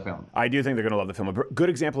to love the film. I do think they're going to love the film. A good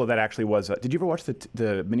example of that actually was, did you ever watch the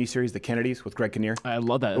miniseries The Kennedys with Greg Kinnear? I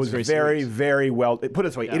love that. It was very, very well. Put it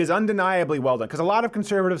this way, it is undeniably well done. Because a lot of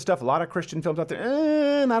conservative stuff, a lot of Christian films out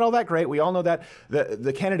there, not all that great. We all know that.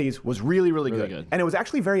 The Kennedys was really, really good. And it was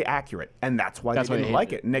actually very accurate. And that's why they didn't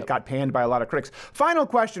like it. And it got panned by a lot of critics. Final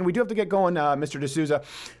question. We do have to get going, Mr. D'Souza.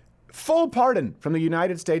 Full pardon from the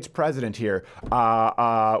United States president here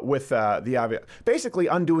with basically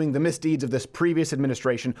undoing the misdeeds of this previous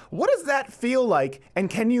administration. What does that feel like, and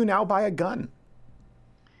can you now buy a gun?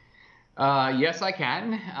 Yes, I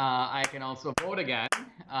can. I can also vote again.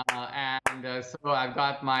 So I've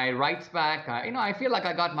got my rights back. I feel like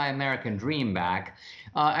I got my American dream back.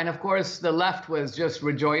 And of course, the left was just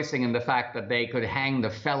rejoicing in the fact that they could hang the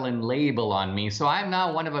felon label on me. So I'm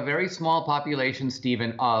now one of a very small population,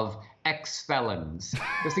 Stephen, of ex-felons.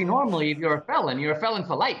 You see, normally, if you're a felon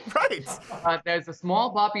for life. Right. There's a small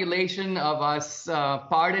population of us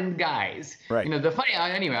pardoned guys. Right.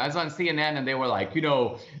 Anyway, I was on CNN and they were like,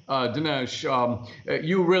 Dinesh,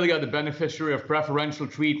 you really are the beneficiary of preferential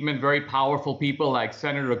treatment. Very powerful people like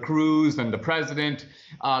Senator Cruz and the president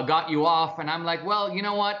got you off. And I'm like, well, you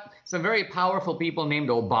know what? Some very powerful people named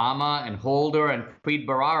Obama and Holder and Preet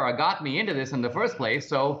Bharara got me into this in the first place,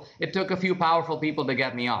 so it took a few powerful people to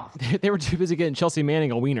get me off. They were too busy getting Chelsea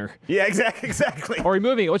Manning a wiener. Yeah, exactly. Or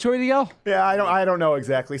removing it. Which way did he go? Yeah, I don't know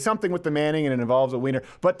exactly. Something with the Manning and it involves a wiener.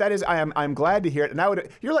 But that is, I'm glad to hear it. And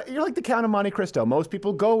you're like the Count of Monte Cristo. Most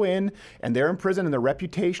people go in and they're in prison and their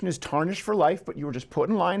reputation is tarnished for life, but you were just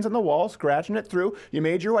putting lines on the wall, scratching it through. You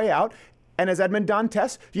made your way out. And as Edmond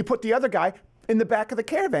Dantes, you put the other guy in the back of the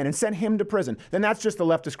caravan and sent him to prison. Then that's just the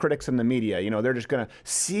leftist critics in the media. They're just going to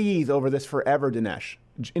seethe over this forever, Dinesh.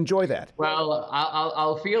 Enjoy that. Well,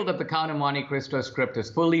 I'll feel that the Count of Monte Cristo script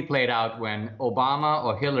is fully played out when Obama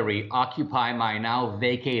or Hillary occupy my now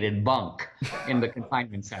vacated bunk in the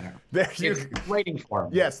confinement center. It's waiting for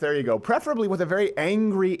them. Yes, there you go. Preferably with a very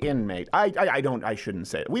angry inmate. I shouldn't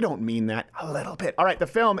say it. We don't mean that. A little bit. All right, the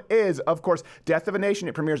film is, of course, Death of a Nation.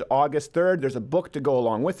 It premieres August 3rd. There's a book to go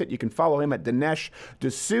along with it. You can follow him at Dinesh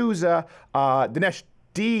D'Souza. Dinesh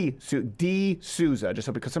D. Souza, just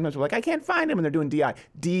so, because sometimes we're like, I can't find him, and they're doing D.I.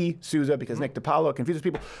 D. Souza, because Nick DiPaolo confuses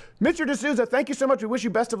people. Mr. D'Souza, thank you so much. We wish you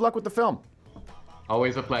best of luck with the film.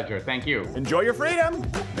 Always a pleasure. Thank you. Enjoy your freedom.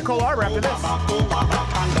 Nicole Arbour after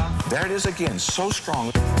this. There it is again, so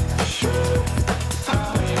strong.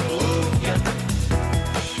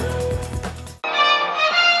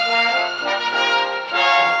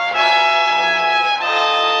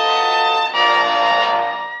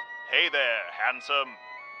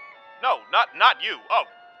 No, not you. Oh,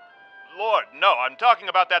 Lord, no, I'm talking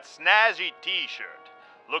about that snazzy t-shirt.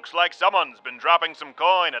 Looks like someone's been dropping some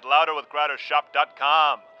coin at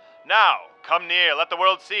louderwithcrowdershop.com. Now, come near, let the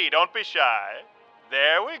world see, don't be shy.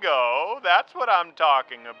 There we go, that's what I'm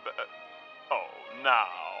talking about. Oh, now,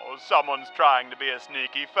 someone's trying to be a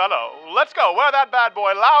sneaky fellow. Let's go, wear that bad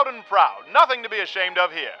boy loud and proud. Nothing to be ashamed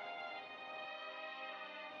of here.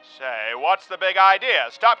 Say, what's the big idea?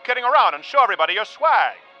 Stop kidding around and show everybody your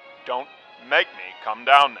swag. Don't make me come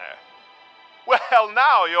down there. Well,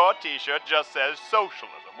 now your t-shirt just says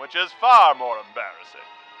socialism, which is far more embarrassing.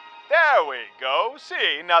 There we go.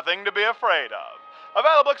 See, nothing to be afraid of.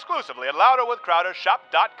 Available exclusively at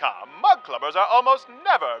louderwithcrowdershop.com. Mug clubbers are almost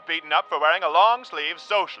never beaten up for wearing a long-sleeve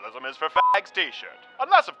socialism is for fags t-shirt.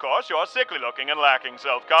 Unless, of course, you're sickly looking and lacking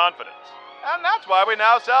self-confidence. And that's why we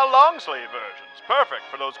now sell long-sleeve versions. Perfect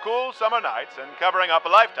for those cool summer nights and covering up a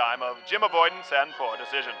lifetime of gym avoidance and poor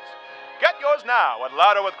decisions. Get yours now at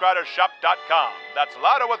louderwithcrowdershop.com. That's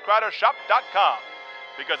louderwithcrowdershop.com.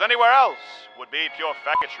 Because anywhere else would be pure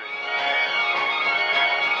faggotry.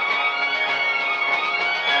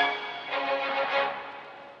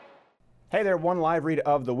 Hey there, one live read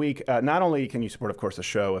of the week. Not only can you support, of course, the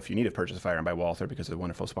show if you need to purchase a firearm by Walther because of the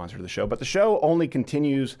wonderful sponsor of the show, but the show only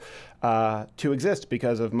continues to exist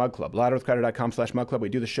because of Mug Club. louderwithcrowder.com/Mug Club. We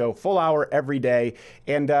do the show full hour every day.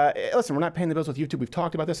 And listen, we're not paying the bills with YouTube. We've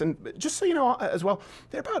talked about this. And just so you know as well,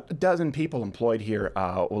 there are about a dozen people employed here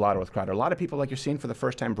at Louder with Crowder. A lot of people, like you're seeing for the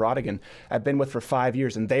first time, Brodigan, I've been with for 5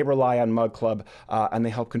 years, and they rely on Mug Club and they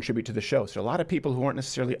help contribute to the show. So a lot of people who aren't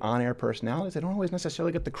necessarily on-air personalities, they don't always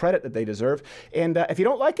necessarily get the credit that they deserve. And if you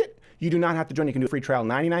don't like it, you do not have to join. You can do a free trial,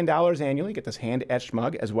 $99 annually. Get this hand-etched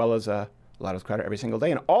mug, as well as Louder with Crowder every single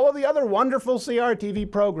day, and all of the other wonderful CRTV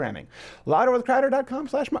programming.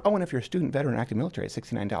 louderwithcrowder.com/mug. Oh, and if you're a student, veteran, active military, it's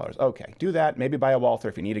 $69. Okay, do that. Maybe buy a Walther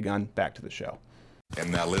if you need a gun. Back to the show.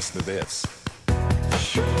 And now listen to this.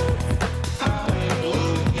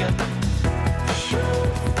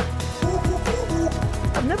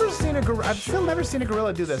 I've still never seen a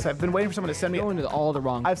gorilla do this. I've been waiting for someone to send me. Going to all the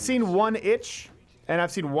wrong. I've seen one itch, and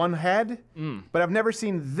I've seen one head, but I've never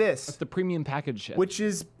seen this. That's the premium package shit. Which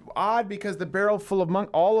is odd because the barrel full of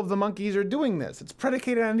all of the monkeys are doing this. It's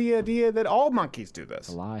predicated on the idea that all monkeys do this. It's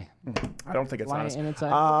a lie. I don't think it's honest. And it's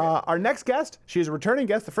our next guest, she's a returning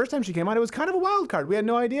guest. The first time she came on, it was kind of a wild card. We had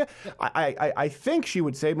no idea. Yep. I think she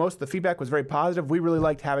would say most of the feedback was very positive. We really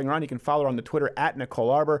liked having her on. You can follow her on the Twitter at Nicole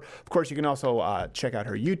Arbour. Of course, you can also check out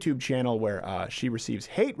her YouTube channel where she receives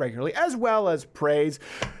hate regularly as well as praise.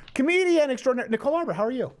 Comedian extraordinary Nicole Arbour, how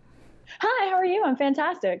are you? Hi, how are you? I'm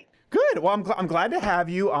fantastic. Good. Well, I'm glad to have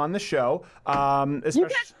you on the show. You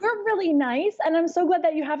guys were really nice, and I'm so glad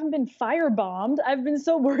that you haven't been firebombed. I've been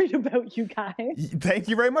so worried about you guys. Thank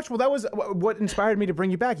you very much. Well, that was what inspired me to bring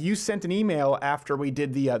you back. You sent an email after we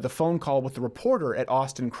did the phone call with the reporter at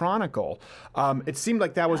Austin Chronicle. It seemed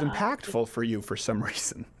like that was impactful for you for some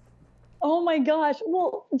reason. Oh my gosh.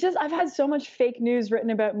 Well, I've had so much fake news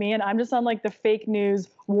written about me, and I'm just on like the fake news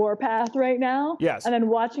warpath right now. Yes. And then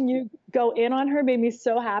watching you go in on her made me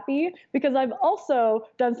so happy, because I've also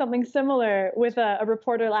done something similar with a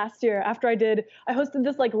reporter last year after I hosted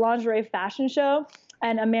this like lingerie fashion show.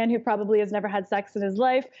 And a man who probably has never had sex in his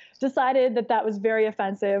life decided that was very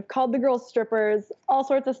offensive, called the girls strippers, all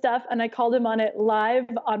sorts of stuff, and I called him on it live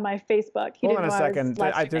on my Facebook. Hold on a second.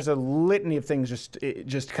 There's a litany of things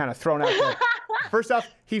just kind of thrown out there. First off,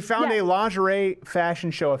 he found a lingerie fashion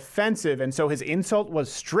show offensive, and so his insult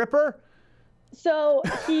was stripper? So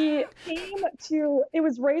he came to, it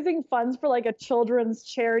was raising funds for like a children's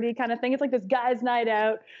charity kind of thing. It's like this guy's night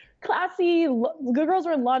out. Classy, good girls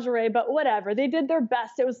are in lingerie, but whatever. They did their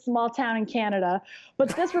best. It was small town in Canada.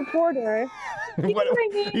 But this reporter, you know what I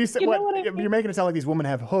mean? You're making it sound like these women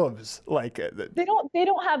have hooves. Like they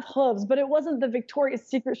don't have hooves, but it wasn't the Victoria's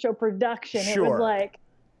Secret show production. Sure. It was like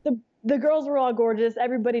the girls were all gorgeous.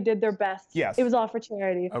 Everybody did their best. Yes. It was all for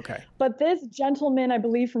charity. Okay. But this gentleman, I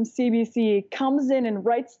believe from CBC, comes in and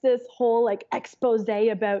writes this whole like expose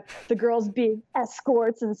about the girls being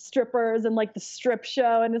escorts and strippers and like the strip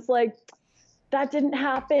show. And it's like, that didn't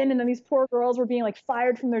happen. And then these poor girls were being like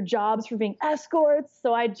fired from their jobs for being escorts.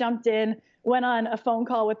 So I jumped in, went on a phone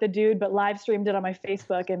call with the dude, but live streamed it on my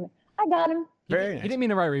Facebook, and I got him. Very nice. He didn't mean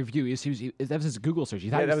to write a review. That was his Google search. He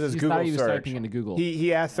thought that was his Google thought he was search. typing into Google.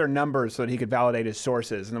 He asked their numbers so that he could validate his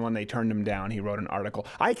sources, and then when they turned him down, he wrote an article.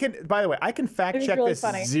 By the way, I can fact check really this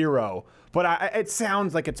funny. zero, but it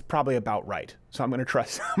sounds like it's probably about right. So I'm going to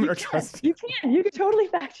trust. You can. You can totally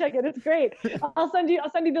fact check it. It's great. I'll send you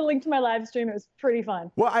the link to my live stream. It was pretty fun.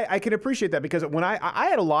 Well, I can appreciate that, because when I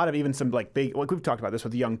had a lot of even some like big, like we've talked about this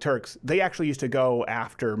with the Young Turks, they actually used to go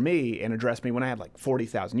after me and address me when I had like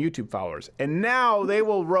 40,000 YouTube followers. And now they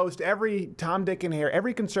will roast every Tom, Dick, and Harry,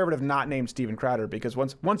 every conservative not named Steven Crowder, because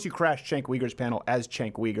once you crash Cenk Uyghur's panel as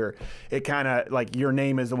Cenk Uyghur, it kind of like your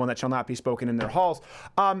name is the one that shall not be spoken in their halls.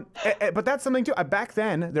 But that's something too. Back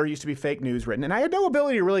then, there used to be fake news written, and I had no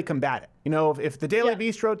ability to really combat it. You know, if the Daily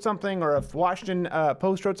Beast wrote something, or if Washington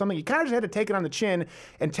Post wrote something, you kind of just had to take it on the chin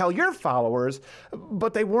and tell your followers,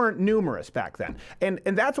 but they weren't numerous back then. And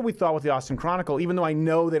that's what we thought with the Austin Chronicle. Even though I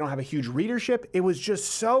know they don't have a huge readership, it was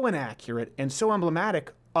just so inaccurate and so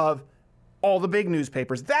emblematic of all the big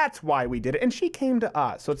newspapers. That's why we did it. And she came to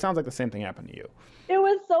us. So it sounds like the same thing happened to you. It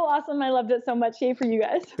was so awesome. I loved it so much. Yay for you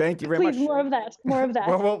guys. Thank you very much. Please, more of that. More of that.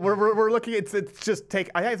 Well, we're looking. It's just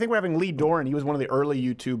I think we're having Lee Doran. He was one of the early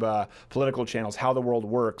YouTube political channels, How the World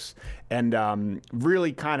Works, and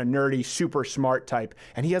really kind of nerdy, super smart type.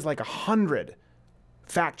 And he has like 100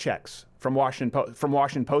 fact checks from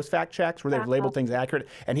Washington Post fact checks where they've labeled things accurate,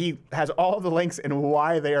 and he has all the links and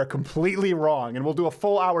why they are completely wrong. And we'll do a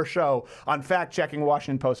full hour show on fact checking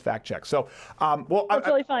Washington Post fact checks. So, that's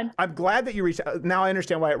really fun. I'm glad that you reached out. Now I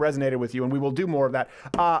understand why it resonated with you, and we will do more of that.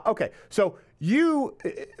 Okay, so you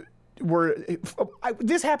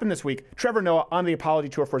this happened this week. Trevor Noah on the apology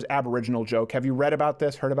tour for his Aboriginal joke. Have you read about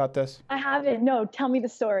this? Heard about this? I haven't. No, tell me the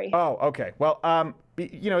story. Oh, okay. Well,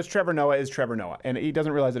 it's Trevor Noah, and he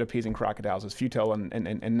doesn't realize that appeasing crocodiles is futile,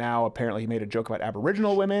 and now apparently he made a joke about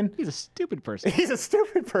Aboriginal women. He's a stupid person. He's a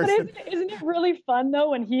stupid person. But isn't it really fun, though,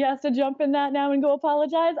 when he has to jump in that now and go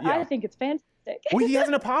apologize? Yeah. I think it's fantastic. Well, he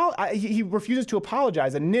hasn't he refuses to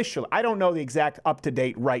apologize initially. I don't know the exact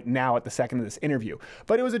up-to-date right now at the second of this interview,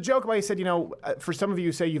 but it was a joke about, he said, for some of you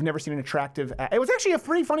who say you've never seen an attractive, it was actually a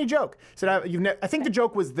pretty funny joke. He said, I think the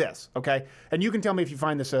joke was this, okay? And you can tell me if you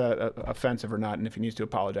find this offensive or not, and if he needs to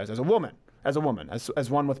apologize as a woman, as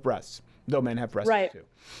one with breasts, though men have breasts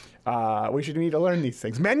too. We should need to learn these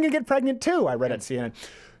things. Men can get pregnant too, I read at CNN.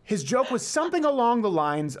 His joke was something along the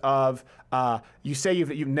lines of, you say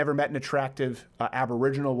you've never met an attractive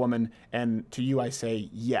Aboriginal woman, and to you I say,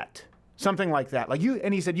 yet. Something like that.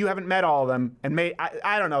 And he said, you haven't met all of them, and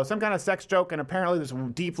I don't know, some kind of sex joke, and apparently this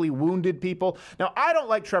deeply wounded people. Now, I don't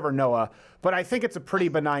like Trevor Noah, but I think it's a pretty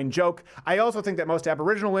benign joke. I also think that most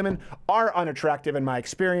Aboriginal women are unattractive in my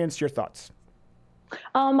experience. Your thoughts?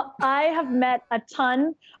 I have met a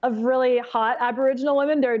ton of really hot Aboriginal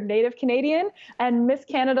women. They're Native Canadian, and Miss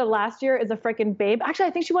Canada last year is a freaking babe. Actually,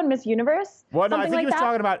 I think she won Miss Universe. Well, no, I think he was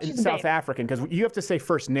talking about South African, because you have to say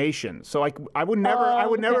First Nation. So I would never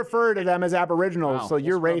refer to them as Aboriginals. Wow, so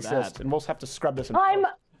you're racist, and we'll have to scrub this.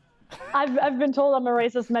 I've been told I'm a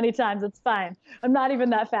racist many times. It's fine. I'm not even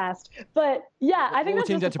that fast. But yeah, I think We'll that's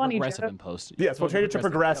change just that a to funny progressive joke. in post. Yes, we'll change it to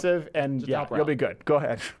progressive, and yeah, you'll be good. Go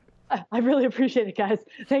ahead. I really appreciate it, guys.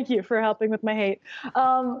 Thank you for helping with my hate.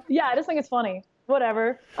 Yeah, I just think it's funny.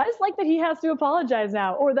 Whatever. I just like that he has to apologize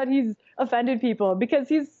now, or that he's offended people, because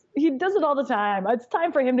he does it all the time. It's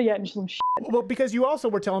time for him to get in some shit. Well, because you also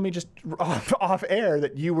were telling me just off air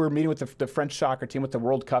that you were meeting with the French soccer team with the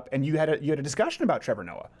World Cup, and you had a discussion about Trevor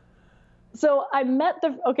Noah. So I met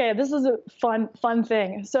this is a fun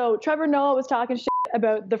thing. So Trevor Noah was talking shit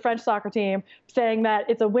about the French soccer team, saying that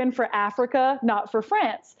it's a win for Africa, not for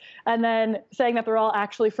France. And then saying that they're all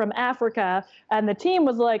actually from Africa. And the team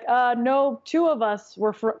was like, no, 2 of us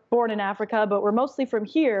were born in Africa, but we're mostly from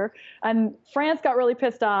here. And France got really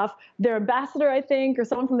pissed off. Their ambassador, I think, or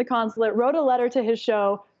someone from the consulate wrote a letter to his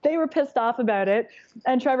show. They were pissed off about it.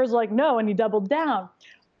 And Trevor's like, no, and he doubled down.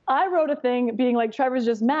 I wrote a thing being like, Trevor's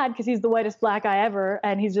just mad because he's the whitest black guy ever,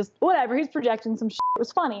 and he's just, whatever, he's projecting some shit. It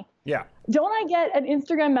was funny. Yeah. Don't I get an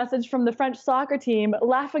Instagram message from the French soccer team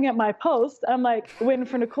laughing at my post? I'm like, win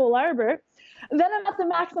for Nicole Arbour. Then I'm at the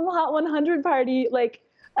Maximum Hot 100 party, like,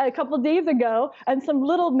 a couple days ago, and some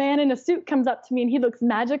little man in a suit comes up to me, and he looks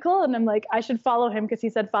magical, and I'm like, I should follow him because he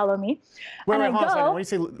said follow me. Wait, hold on a second. When you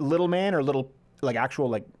say little man or little, like actual,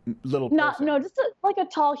 like little person? No, just like a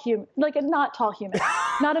tall human, like a not tall human,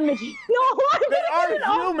 not a midget. No, they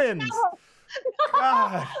are humans.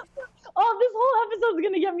 God. Oh, this whole episode's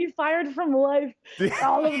gonna get me fired from life.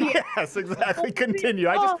 All of the Yes, exactly. Continue.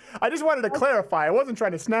 I just wanted to clarify. I wasn't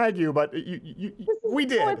trying to snag you, but we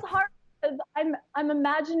did. So it's hard because I'm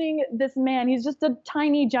imagining this man. He's just a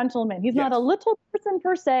tiny gentleman. He's not a little person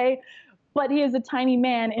per se, but he is a tiny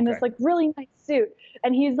man in this like really nice suit.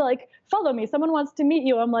 And he's like, follow me. Someone wants to meet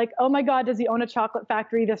you. I'm like, oh my God, does he own a chocolate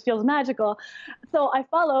factory? This feels magical. So I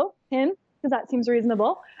follow him because that seems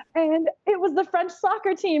reasonable. And it was the French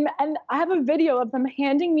soccer team. And I have a video of them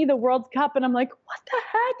handing me the World Cup. And I'm like, what the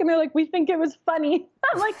heck? And they're like, we think it was funny.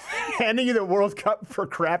 I'm like, handing you the World Cup for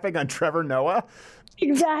crapping on Trevor Noah?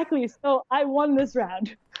 Exactly. So I won this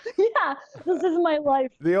round. Yeah, this is my life.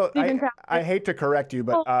 I hate to correct you,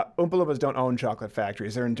 but Oompa Loompas don't own chocolate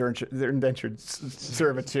factories. They're indentured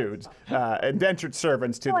servitudes, indentured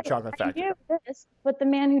servants to the chocolate factory. I knew this, but the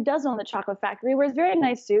man who does own the chocolate factory wears very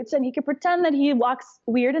nice suits, and he can pretend that he walks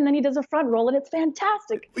weird, and then he does a front roll, and it's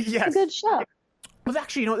fantastic. Yes. It's a good show. Well,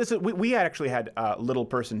 actually, we actually had Little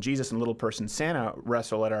Person Jesus and Little Person Santa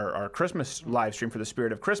wrestle at our Christmas live stream for the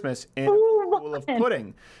Spirit of Christmas in a pool of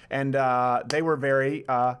pudding, and they were very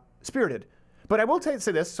spirited. But I will say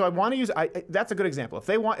this, so I want to use that's a good example.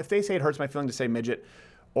 If they say it hurts my feeling to say midget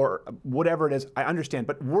or whatever it is, I understand.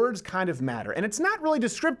 But words kind of matter. And it's not really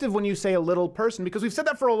descriptive when you say a little person, because we've said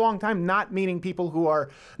that for a long time, not meaning people who are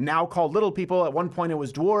now called little people. At one point it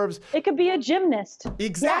was dwarves. It could be a gymnast.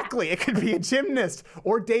 Exactly. Yeah. It could be a gymnast.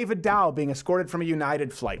 Or David Dow being escorted from a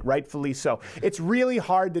United flight, rightfully so. It's really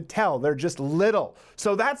hard to tell. They're just little.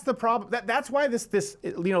 So that's the problem. That's why this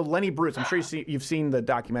Lenny Bruce, I'm sure you've seen the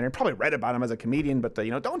documentary, probably read about him as a comedian, but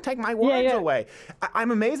don't take my words away.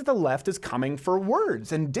 I'm amazed that the left is coming for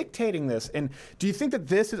words and dictating this. And do you think that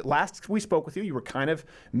this is, last we spoke with you, you were kind of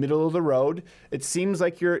middle of the road. It seems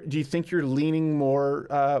like do you think you're leaning more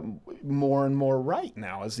and more right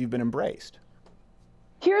now as you've been embraced?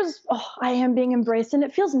 I am being embraced, and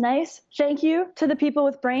it feels nice. Thank you to the people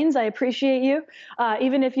with brains. I appreciate you.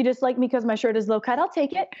 Even if you dislike me because my shirt is low cut, I'll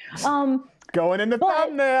take it. Going in the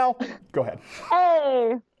thumbnail. Go ahead.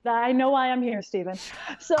 Hey, I know why I'm here, Stephen.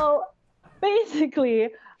 So basically,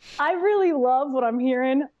 I really love what I'm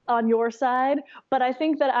hearing on your side, but I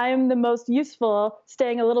think that I am the most useful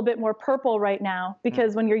staying a little bit more purple right now,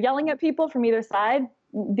 because when you're yelling at people from either side,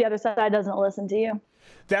 the other side doesn't listen to you.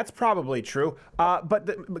 That's probably true.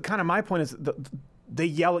 But kind of my point is they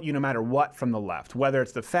yell at you no matter what from the left, whether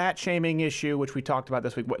it's the fat shaming issue, which we talked about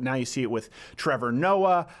this week. Now you see it with Trevor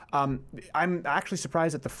Noah. I'm actually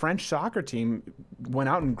surprised that the French soccer team went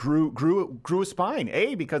out and grew a spine.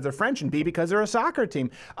 A, because they're French, and B, because they're a soccer team.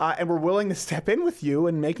 And we're willing to step in with you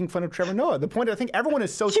and making fun of Trevor Noah. The point I think everyone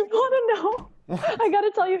is so... You want to know? I got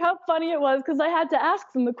to tell you how funny it was, because I had to ask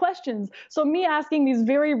them the questions. So me asking these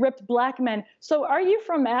very ripped black men, so are you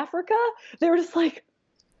from Africa? They were just like,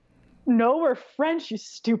 no, we're French, you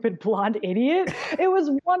stupid blonde idiot. It was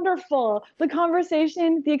wonderful. The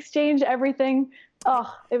conversation, the exchange, everything.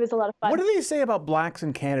 Oh, it was a lot of fun. What do they say about blacks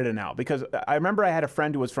in Canada now? Because I remember I had a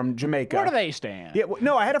friend who was from Jamaica. Where do they stand? Yeah,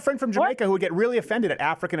 no, I had a friend from Jamaica who would get really offended at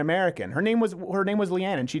African American. Her name was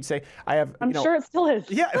Leanne, and she'd say, I'm sure it still is.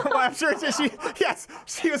 Yeah, well, I'm sure it's yes.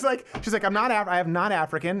 She's like, I'm not. I am not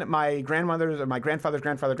African. My grandfather's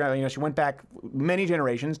grandfather. She went back many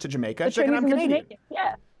generations to Jamaica. She's like, and I'm Canadian.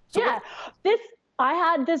 Yeah, yeah. I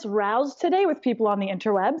had this rouse today with people on the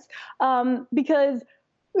interwebs because.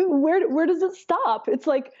 Where does it stop? It's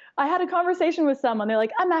like I had a conversation with someone. They're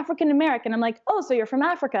like, I'm African American. I'm like, oh, so you're from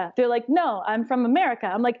Africa? They're like, no, I'm from America.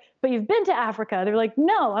 I'm like, but you've been to Africa? They're like,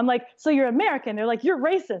 no. I'm like, so you're American? They're like, you're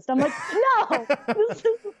racist. I'm like, no.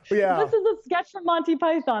 This is a sketch from Monty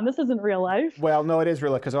Python. This isn't real life. Well, no, it is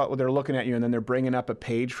real life because they're looking at you and then they're bringing up a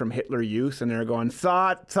page from Hitler Youth and they're going,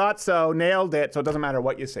 thought so, nailed it. So it doesn't matter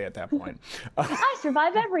what you say at that point. I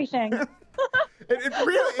survive everything. It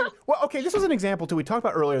really. Well, okay. This was an example too. We talked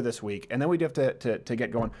about earlier this week, and then we'd have to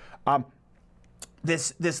get going.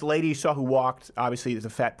 This lady you saw who walked. Obviously, the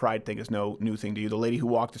fat pride thing is no new thing to you. The lady who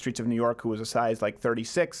walked the streets of New York, who was a size like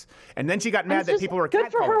 36, and then she got mad that people were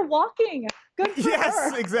good for her walking. Good for her.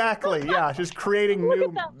 Yes, exactly. Yeah, she's creating Look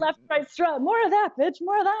at that left, right strut. More of that, bitch.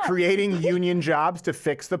 More of that. Creating union jobs to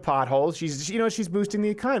fix the potholes. She's boosting the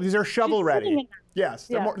economy. These are shovel ready. Yes,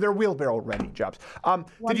 they're wheelbarrow ready jobs.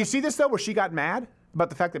 Did you see this though, where she got mad about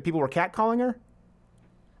the fact that people were catcalling her?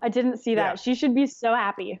 I didn't see that. She should be so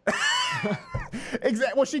happy.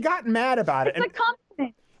 Exactly. Well, she got mad about it. It's a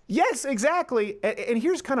compliment. Yes, exactly. And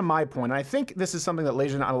here's kind of my point. And I think this is something that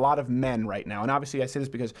lays on a lot of men right now. And obviously, I say this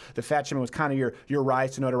because the fat shaming was kind of your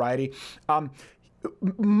rise to notoriety.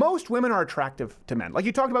 Most women are attractive to men. Like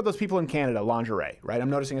you talked about those people in Canada, lingerie, right? I'm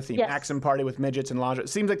noticing a theme. Yes. Maxim party with midgets and lingerie. It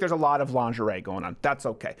seems like there's a lot of lingerie going on. That's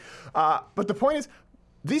okay. But the point is,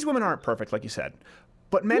 these women aren't perfect, like you said.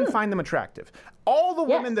 But men find them attractive. All the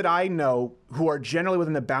women that I know who are generally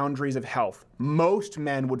within the boundaries of health, most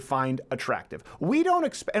men would find attractive. We don't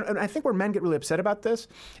expect, and I think where men get really upset about this,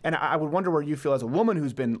 and I would wonder where you feel as a woman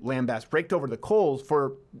who's been lambasted, raked over the coals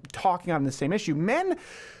for talking on the same issue. Men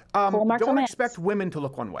don't expect women to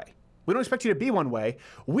look one way. We don't expect you to be one way.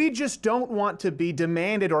 We just don't want to be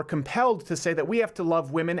demanded or compelled to say that we have to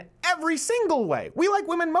love women every single way. We like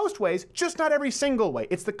women most ways, just not every single way.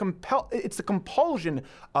 It's the compulsion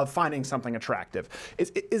of finding something attractive.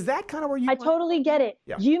 Is that kind of where you I totally get it.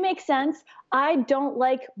 Yeah. You make sense. I don't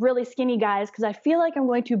like really skinny guys because I feel like I'm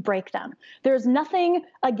going to break them. There's nothing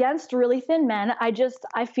against really thin men.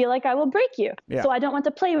 I feel like I will break you. Yeah. So I don't want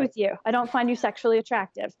to play with you. I don't find you sexually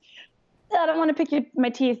attractive. I don't want to pick my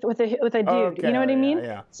teeth with a dude. Okay, you know what I mean?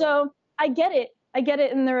 yeah. So I get it. I get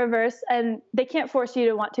it in the reverse, and they can't force you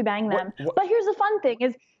to want to bang them. But here's the fun thing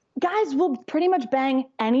is guys will pretty much bang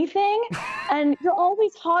anything, and you're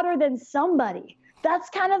always hotter than somebody. That's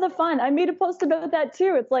kind of the fun. I made a post about that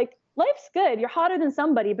too. It's like, life's good. You're hotter than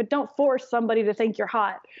somebody, but don't force somebody to think you're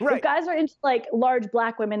hot. Right. If guys are into like large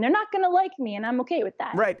black women, they're not going to like me, and I'm okay with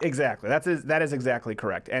that. Right, exactly. That is exactly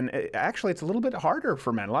correct. And actually, it's a little bit harder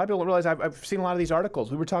for men. A lot of people don't realize, I've seen a lot of these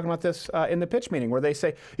articles. We were talking about this in the pitch meeting where they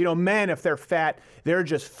say, men, if they're fat, they're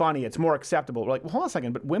just funny. It's more acceptable. We're like, well, hold on a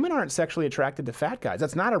second, but women aren't sexually attracted to fat guys.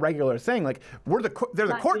 That's not a regular thing. Like, they're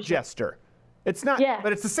the court jester. It's not,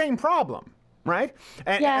 but it's the same problem. Right?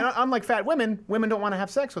 And unlike fat women don't want to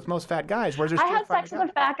have sex with most fat guys. Whereas I had sex with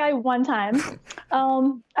a fat guy one time.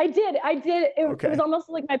 I did. It was almost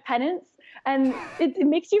like my penance. And it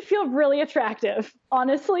makes you feel really attractive,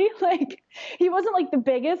 honestly. Like, he wasn't like the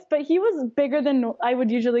biggest, but he was bigger than I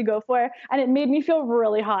would usually go for. And it made me feel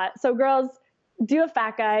really hot. So girls, do a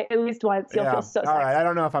fat guy at least once. You'll feel so sexy. All right. I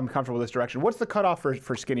don't know if I'm comfortable with this direction. What's the cutoff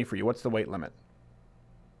for skinny for you? What's the weight limit?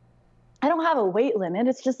 I don't have a weight limit.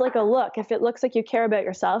 It's just like a look. If it looks like you care about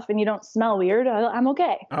yourself and you don't smell weird, I'm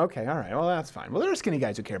okay. Okay, all right. Well, that's fine. Well, there are skinny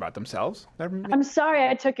guys who care about themselves. I'm sorry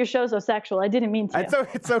I took your show so sexual. I didn't mean to.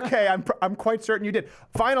 It's okay. I'm quite certain you did.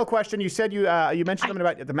 Final question. You said you mentioned something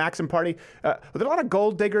about the Maxim party. Were there a lot of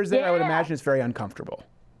gold diggers there? Yeah. I would imagine it's very uncomfortable.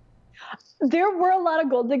 There were a lot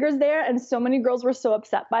of gold diggers there, and so many girls were so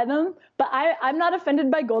upset by them. But I'm not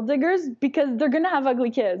offended by gold diggers because they're going to have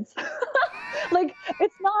ugly kids. Like,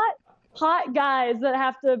 it's not hot guys that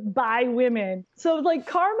have to buy women. So, like,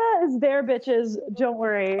 karma is there, bitches. Don't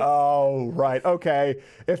worry. Oh, right. Okay.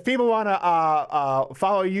 If people want to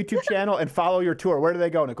follow a YouTube channel and follow your tour, where do they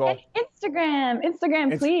go, Nicole?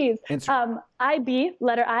 Instagram, please. IB,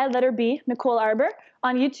 letter I, letter B, Nicole Arbour.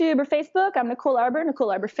 On YouTube or Facebook, I'm Nicole Arbour,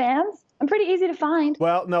 Nicole Arbour Fans. I'm pretty easy to find.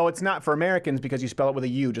 Well, no, it's not for Americans because you spell it with a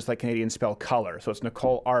U, just like Canadians spell color. So it's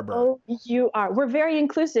Nicole Arbour. Oh, you are. We're very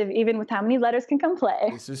inclusive, even with how many letters can come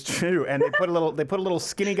play. This is true. And they put a little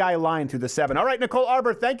skinny guy line through the 7. All right, Nicole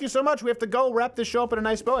Arbour, thank you so much. We have to go wrap this show up in a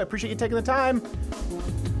nice bow. I appreciate you taking the time.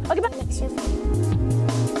 Okay, bye.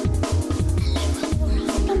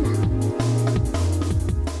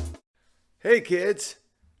 Hey, kids.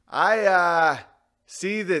 I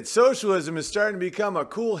see that socialism is starting to become a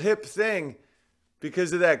cool, hip thing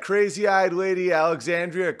because of that crazy-eyed lady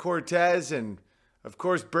Alexandria Cortez and, of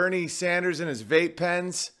course, Bernie Sanders and his vape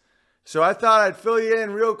pens. So I thought I'd fill you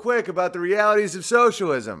in real quick about the realities of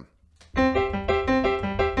socialism.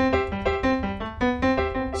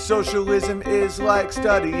 Socialism is like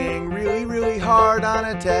studying really, really hard on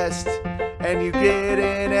a test, and you get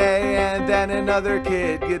an A and then another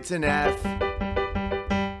kid gets an F.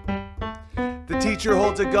 The teacher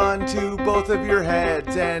holds a gun to both of your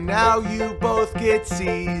heads, and now you both get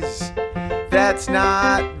C's. That's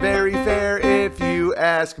not very fair if you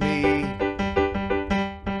ask me.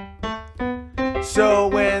 So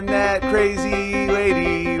when that crazy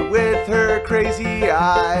lady with her crazy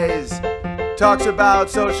eyes talks about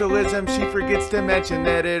socialism, she forgets to mention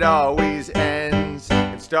that it always ends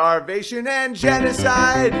in starvation and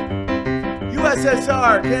genocide.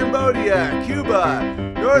 USSR, Cambodia, Cuba,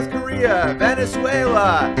 North Korea,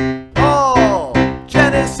 Venezuela, all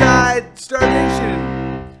genocide,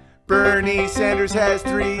 starvation. Bernie Sanders has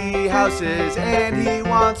 3 houses and he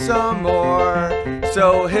wants some more,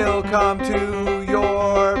 so he'll come to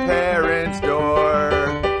your parents' door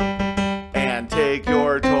and take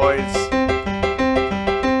your toys.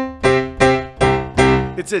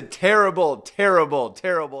 It's a terrible, terrible,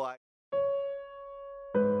 terrible idea.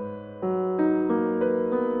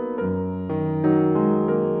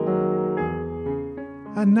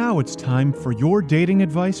 And now it's time for your Dating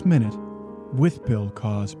Advice Minute with Bill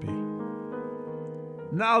Cosby.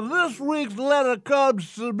 Now this week's letter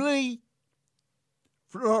comes to me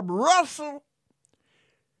from Russell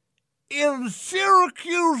in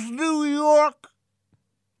Syracuse, New York.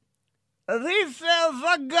 And he says,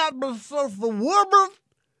 I got myself a woman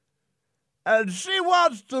and she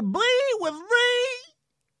wants to be with me.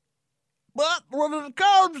 But when it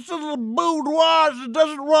comes to the boudoir, she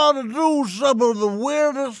doesn't want to do some of the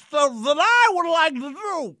weirdest stuff that I would like to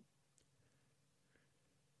do.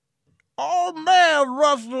 Oh man,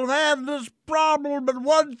 Russell had this problem at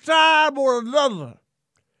one time or another.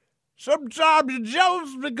 Sometimes you're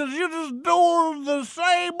jealous because you're just doing the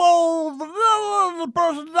same old vanilla. The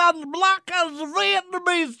person down the block has a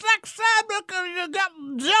Vietnamese sex habit and you got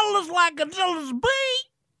jealous like a jealous bee.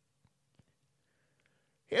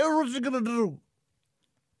 Here's what you're going to do.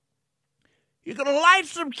 You're going to light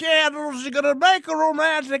some candles. You're going to make a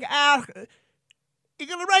romantic atmosphere.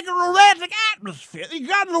 You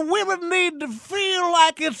got the women need to feel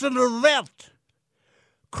like it's an event.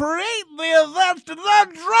 Create the event and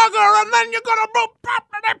then drug her, and then you're going to move.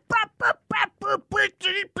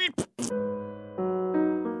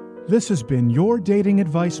 This has been your Dating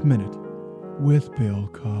Advice Minute with Bill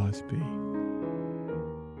Cosby.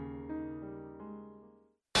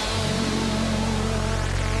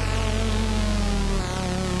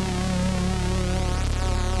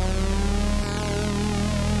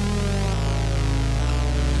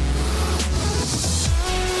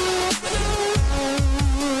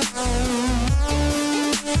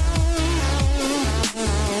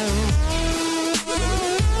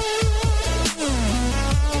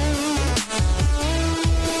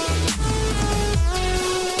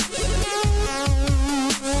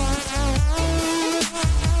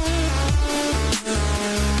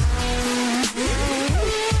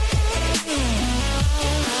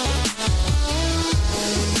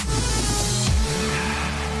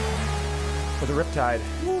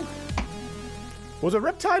 Was a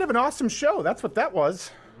riptide of an awesome show. That's what that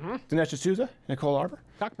was. Dinesh D'Souza, Nicole Arbour.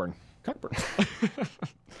 Cockburn.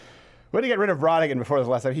 Way to get rid of Rodigan before this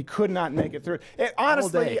last time. He could not make it through.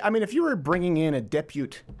 Honestly, I mean, if you were bringing in a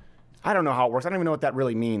depute, I don't know how it works. I don't even know what that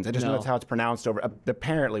really means. I just know that's how it's pronounced over.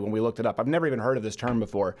 Apparently, when we looked it up, I've never even heard of this term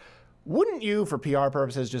before. Wouldn't you, for PR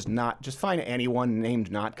purposes, just find anyone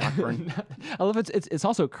named not Cockburn? I love it's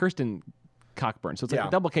also Kirsten Cockburn, so it's like a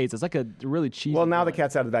double case. It's like a really cheesy. Well, now the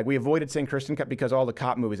cat's out of the bag. We avoided saying Kirsten because all the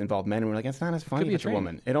cop movies involve men, and we're like, it's not as funny if it's a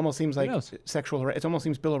woman. It almost seems like sexual. It almost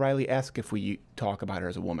seems Bill O'Reilly-esque if we talk about her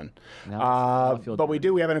as a woman. But we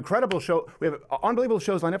do. We have an incredible show. We have unbelievable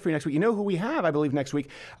shows lined up for you next week. You know who we have, I believe, next week?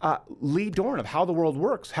 Lee Dorn of How the World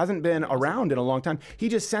Works. Hasn't been around in a long time. He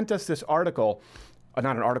just sent us this article.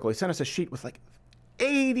 Not an article. He sent us a sheet with like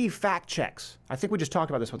 80 fact checks. I think we just talked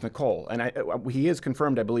about this with Nicole, and he is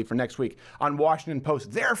confirmed, I believe, for next week on Washington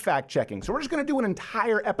Post. They're fact checking. So we're just going to do an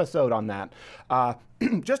entire episode on that,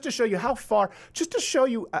 just to show you how far, just to show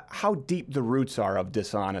you how deep the roots are of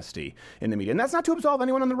dishonesty in the media. And that's not to absolve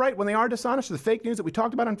anyone on the right when they are dishonest. The fake news that we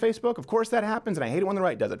talked about on Facebook, of course that happens, and I hate it when the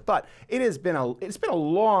right does it. But it's been a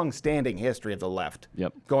long-standing history of the left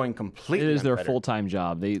going completely. It is their unfettered. full-time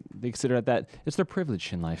job. They consider it that it's their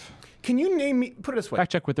privilege in life. Can you name me? Put it this way.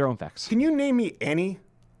 Fact check with their own facts. Can you name me any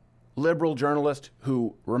liberal journalist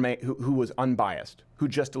who was unbiased, who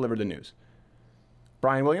just delivered the news?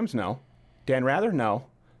 Brian Williams, no. Dan Rather, no.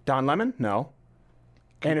 Don Lemon, no.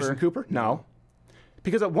 Anderson Cooper, no.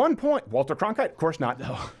 Because at one point, Walter Cronkite, of course not.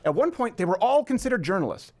 No. At one point, they were all considered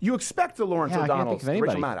journalists. You expect the Lawrence O'Donnells, the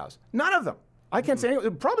Rachel Maddows. None of them. I can't say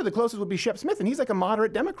anyone. Probably the closest would be Shep Smith, and he's like a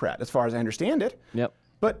moderate Democrat, as far as I understand it. Yep.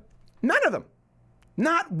 But none of them.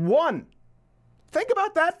 Not one. Think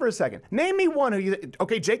about that for a second. Name me one who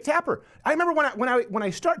okay, Jake Tapper. I remember when I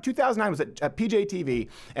started 2009 was at PJ TV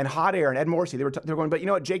and Hot Air and Ed Morrissey. They were going, but you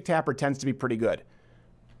know what? Jake Tapper tends to be pretty good.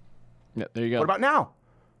 Yeah, there you go. What about now?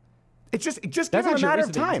 It just gives them a matter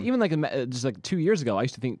of time. Even just like 2 years ago, I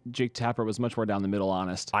used to think Jake Tapper was much more down the middle,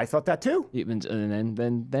 honest. I thought that too. And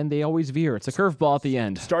then they always veer. It's a curveball at the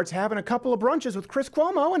end. Starts having a couple of brunches with Chris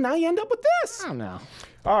Cuomo, and now you end up with this. I don't know.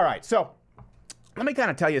 All right, so let me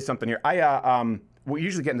kind of tell you something here. We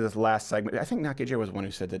usually get into this last segment. I think Nakajay was the one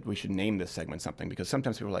who said that we should name this segment something, because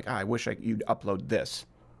sometimes people are like, I wish you'd upload this.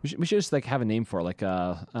 We should just have a name for it, like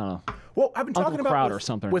I don't know. Well, I've been talking about or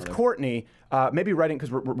something with Courtney, maybe writing,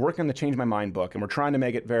 because we're working on the Change My Mind book, and we're trying to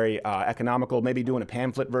make it very economical. Maybe doing a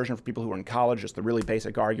pamphlet version for people who are in college, just the really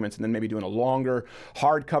basic arguments, and then maybe doing a longer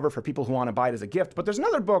hardcover for people who want to buy it as a gift. But there's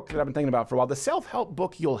another book that I've been thinking about for a while, the self-help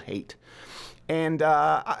book you'll hate. And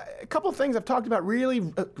a couple of things I've talked about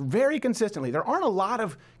really very consistently. There aren't a lot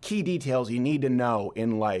of key details you need to know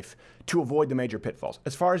in life to avoid the major pitfalls.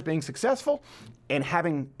 As far as being successful and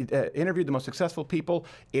having interviewed the most successful people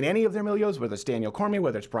in any of their milieus, whether it's Daniel Cormier,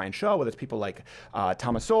 whether it's Brian Shaw, whether it's people like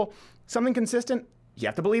Thomas Sowell, something consistent, you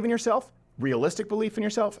have to believe in yourself, realistic belief in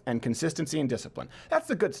yourself, and consistency and discipline. That's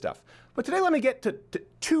the good stuff. But today let me get to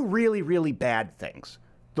two really, really bad things.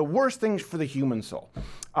 The worst things for the human soul.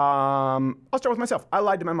 I'll start with myself. I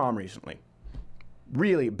lied to my mom recently.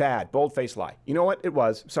 Really bad, bold-faced lie. You know what it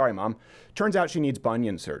was? Sorry, Mom. Turns out she needs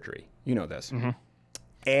bunion surgery. You know this. Mm-hmm.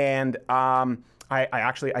 And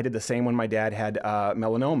I did the same when my dad had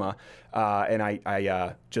melanoma, and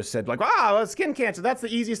I just said, like, skin cancer, that's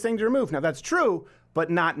the easiest thing to remove. Now, that's true, but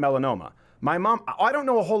not melanoma. My mom, I don't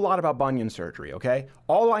know a whole lot about bunion surgery, okay?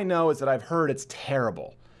 All I know is that I've heard it's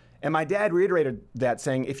terrible. And my dad reiterated that,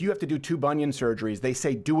 saying, if you have to do 2 bunion surgeries, they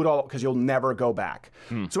say do it all because you'll never go back.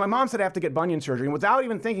 So my mom said I have to get bunion surgery. And without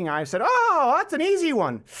even thinking, I said, oh, that's an easy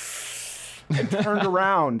one. And turned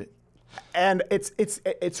around. And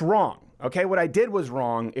it's wrong. Okay, what I did was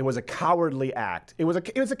wrong. It was a cowardly act. It was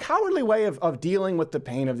a cowardly way of dealing with the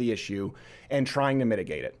pain of the issue and trying to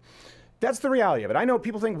mitigate it. That's the reality of it. I know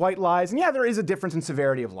people think white lies, and yeah, there is a difference in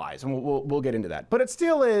severity of lies, and we'll get into that. But it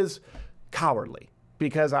still is cowardly.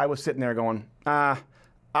 Because I was sitting there going, I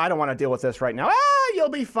don't want to deal with this right now. You'll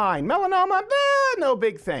be fine. Melanoma, no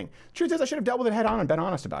big thing. Truth is, I should have dealt with it head on and been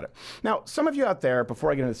honest about it. Now, some of you out there,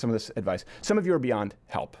 before I get into some of this advice, some of you are beyond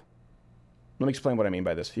help. Let me explain what I mean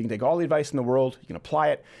by this. You can take all the advice in the world, you can apply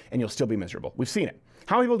it, and you'll still be miserable. We've seen it.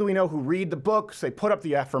 How many people do we know who read the books, they put up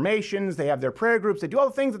the affirmations, they have their prayer groups, they do all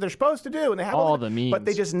the things that they're supposed to do, and they have all the means, but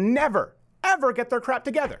they just never, ever get their crap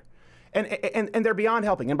together. And they're beyond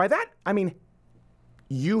helping. And by that, I mean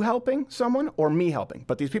you helping someone or me helping.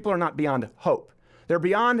 But these people are not beyond hope. They're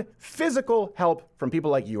beyond physical help from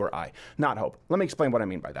people like you or I, not hope. Let me explain what I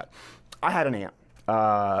mean by that. I had an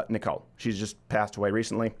aunt, Nicole. She's just passed away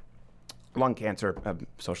recently. Lung cancer,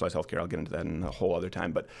 socialized healthcare. I'll get into that in a whole other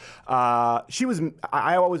time. But I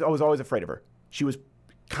was always afraid of her. She was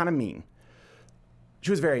kind of mean.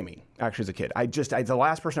 She was very mean, actually, as a kid. The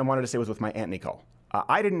last person I wanted to say was with my Aunt Nicole.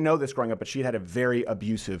 I didn't know this growing up, but she had a very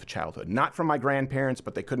abusive childhood. Not from my grandparents,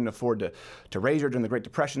 but they couldn't afford to raise her during the Great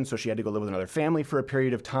Depression, so she had to go live with another family for a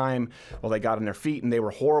period of time while they got on their feet, and they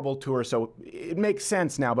were horrible to her. So it makes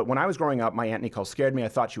sense now, but when I was growing up, my Aunt Nicole scared me. I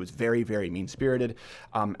thought she was very, very mean-spirited,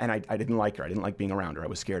 and I didn't like her. I didn't like being around her. I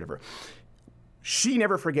was scared of her. She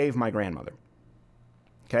never forgave my grandmother,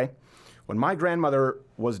 okay? When my grandmother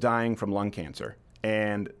was dying from lung cancer,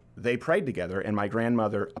 and they prayed together, and my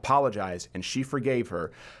grandmother apologized, and she forgave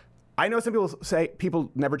her. I know some people say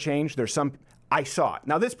people never change. I saw it.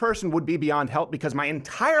 Now, this person would be beyond help because my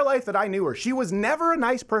entire life that I knew her, she was never a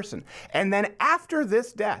nice person. And then after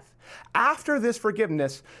this death, after this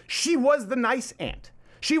forgiveness, she was the nice aunt.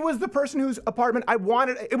 She was the person whose apartment I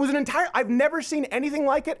wanted. It was I've never seen anything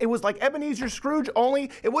like it. It was like Ebenezer Scrooge,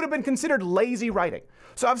 only it would have been considered lazy writing.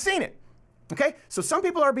 So I've seen it. Okay, so some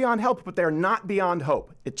people are beyond help, but they're not beyond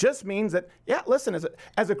hope. It just means that, yeah, listen,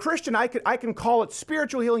 as a Christian, I can call it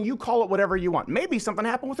spiritual healing. You call it whatever you want. Maybe something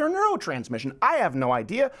happened with her neurotransmission. I have no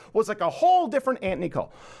idea. It was like a whole different Aunt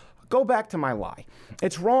Nicole. Go back to my lie.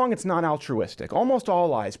 It's wrong. It's not altruistic. Almost all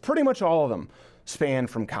lies, pretty much all of them, span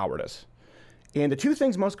from cowardice. And the two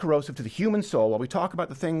things most corrosive to the human soul, while we talk about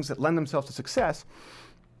the things that lend themselves to success,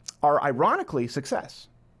 are ironically success.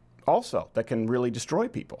 Also, that can really destroy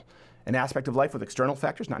people. An aspect of life with external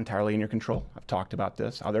factors, not entirely in your control. I've talked about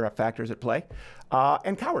this. Other factors at play.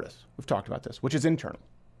 And cowardice. We've talked about this, which is internal,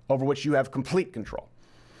 over which you have complete control.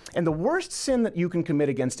 And the worst sin that you can commit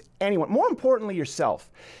against anyone, more importantly yourself,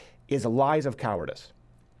 is lies of cowardice.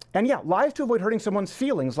 And yeah, lies to avoid hurting someone's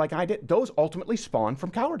feelings like I did, those ultimately spawn from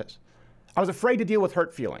cowardice. I was afraid to deal with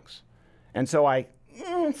hurt feelings. And so I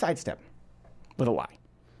sidestepped with a lie.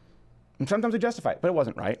 And sometimes I justify it, but it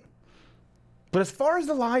wasn't right. But as far as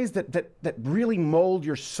the lies that really mold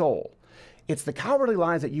your soul, it's the cowardly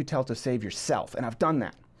lies that you tell to save yourself, and I've done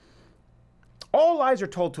that. All lies are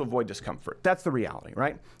told to avoid discomfort. That's the reality,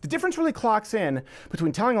 right? The difference really clocks in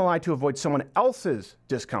between telling a lie to avoid someone else's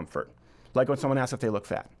discomfort, like when someone asks if they look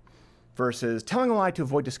fat, versus telling a lie to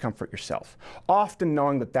avoid discomfort yourself, often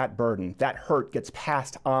knowing that that burden, that hurt gets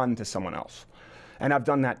passed on to someone else. And I've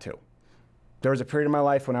done that too. There was a period in my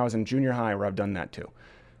life when I was in junior high where I've done that too.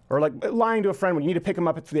 Or like lying to a friend when you need to pick them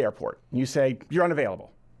up at the airport. And you say, you're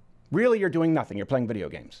unavailable. Really, you're doing nothing. You're playing video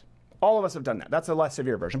games. All of us have done that. That's a less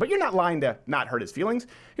severe version. But you're not lying to not hurt his feelings.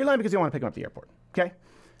 You're lying because you don't want to pick him up at the airport. Okay?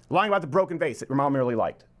 Lying about the broken vase that your mom really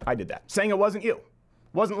liked. I did that. Saying it wasn't you.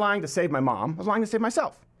 Wasn't lying to save my mom. I was lying to save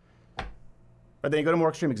myself. But then you go to more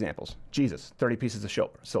extreme examples. Jesus, 30 pieces of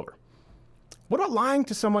silver. What about lying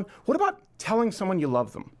to someone? What about telling someone you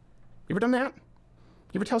love them? You ever done that?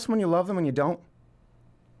 You ever tell someone you love them when you don't?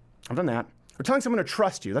 I've done that. Or telling someone to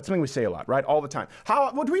trust you. That's something we say a lot, right? All the time.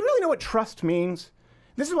 Do we really know what trust means?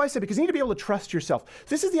 This is why I say, because you need to be able to trust yourself.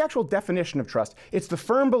 This is the actual definition of trust. It's the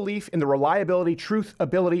firm belief in the reliability, truth,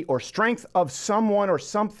 ability, or strength of someone or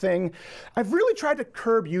something. I've really tried to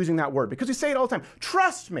curb using that word because we say it all the time.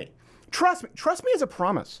 Trust me. Trust me. Trust me is a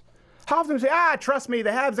promise. How often do we say, trust me,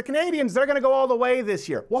 the Habs, the Canadians, they're going to go all the way this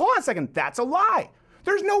year. Well, hold on a second. That's a lie.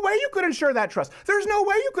 There's no way you could ensure that trust. There's no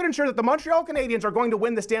way you could ensure that the Montreal Canadiens are going to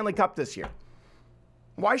win the Stanley Cup this year.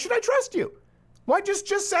 Why should I trust you? Why just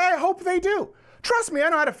say I hope they do? Trust me, I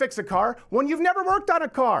know how to fix a car when you've never worked on a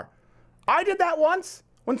car. I did that once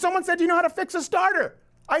when someone said, do you know how to fix a starter?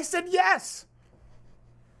 I said, yes.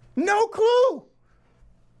 No clue.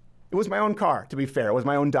 It was my own car, to be fair. It was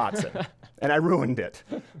my own Datsun, and I ruined it.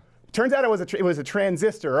 Turns out it was a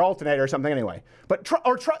transistor or alternator or something anyway. But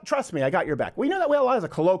trust me, I got your back. We know that well as a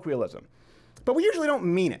colloquialism, but we usually don't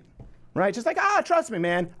mean it, right? Just like, trust me,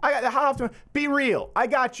 man. How often? Be real. I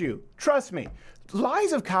got you. Trust me.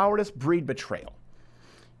 Lies of cowardice breed betrayal.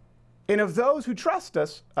 And of those who trust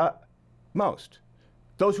us most,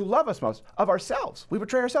 those who love us most, of ourselves, we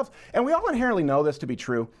betray ourselves. And we all inherently know this to be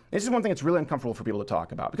true. This is one thing that's really uncomfortable for people to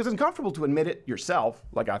talk about because it's uncomfortable to admit it yourself,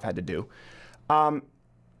 like I've had to do.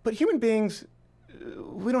 But human beings,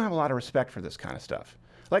 we don't have a lot of respect for this kind of stuff.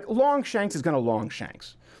 Like Longshanks is going to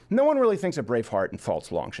Longshanks. No one really thinks of Braveheart and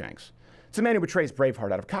faults Longshanks. It's a man who betrays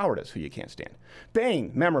Braveheart out of cowardice who you can't stand.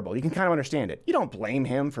 Bane, memorable. You can kind of understand it. You don't blame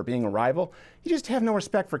him for being a rival. You just have no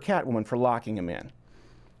respect for Catwoman for locking him in.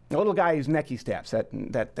 The little guy who's necky steps,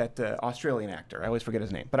 that Australian actor. I always forget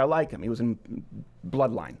his name, but I like him. He was in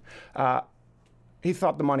Bloodline. He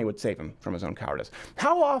thought the money would save him from his own cowardice.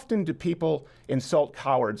 How often do people insult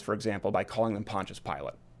cowards, for example, by calling them Pontius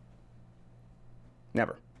Pilate?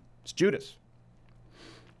 Never. It's Judas.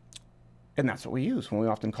 And that's what we use when we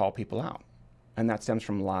often call people out. And that stems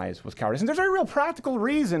from lies with cowardice. And there's a real practical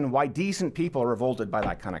reason why decent people are revolted by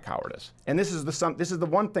that kind of cowardice. And this is the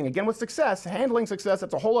one thing, again, with success, handling success,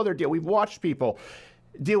 that's a whole other deal. We've watched people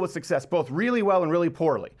deal with success both really well and really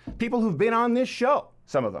poorly. People who've been on this show,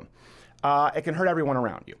 some of them. It can hurt everyone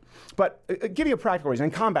around you. But give you a practical reason.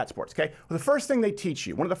 In combat sports, okay? Well, the first thing they teach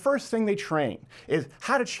you, one of the first things they train is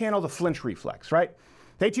how to channel the flinch reflex, right?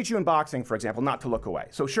 They teach you in boxing, for example, not to look away.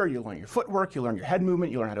 So sure, you learn your footwork, you learn your head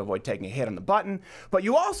movement, you learn how to avoid taking a hit on the button, but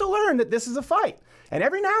you also learn that this is a fight. And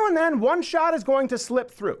every now and then, one shot is going to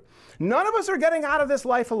slip through. None of us are getting out of this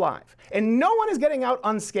life alive. And no one is getting out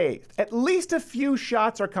unscathed. At least a few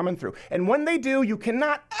shots are coming through. And when they do, you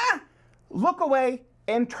cannot look away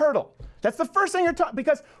and turtle. That's the first thing you're taught,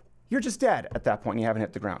 because you're just dead at that point and you haven't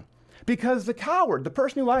hit the ground. Because the coward, the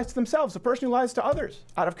person who lies to themselves, the person who lies to others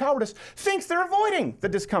out of cowardice, thinks they're avoiding the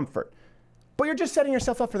discomfort. But you're just setting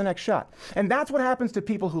yourself up for the next shot. And that's what happens to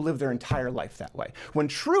people who live their entire life that way. When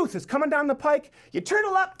truth is coming down the pike, you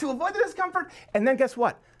turtle up to avoid the discomfort, and then guess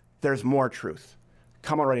what? There's more truth.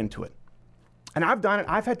 Come on right into it. And I've done it.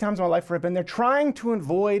 I've had times in my life where I've been there trying to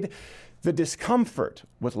avoid the discomfort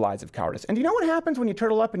with lies of cowardice. And do you know what happens when you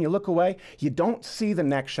turtle up and you look away? You don't see the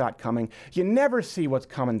next shot coming. You never see what's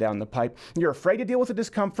coming down the pipe. You're afraid to deal with the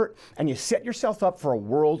discomfort, and you set yourself up for a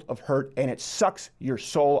world of hurt, and it sucks your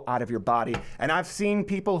soul out of your body. And I've seen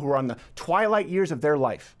people who are on the twilight years of their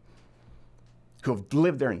life, who have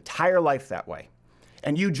lived their entire life that way,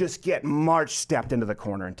 and you just get stepped into the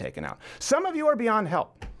corner and taken out. Some of you are beyond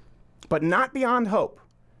help, but not beyond hope.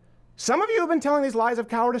 Some of you have been telling these lies of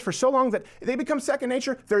cowardice for so long that they become second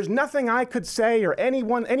nature. There's nothing I could say or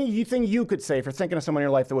anything you could say for thinking of someone in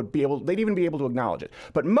your life that they'd even be able to acknowledge it.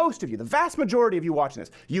 But most of you, the vast majority of you watching this,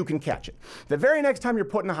 you can catch it. The very next time you're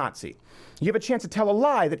put in a hot seat, you have a chance to tell a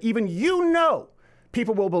lie that even you know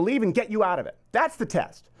people will believe and get you out of it. That's the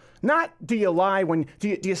test. Not do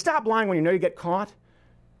you stop lying when you know you get caught?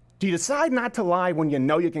 Do you decide not to lie when you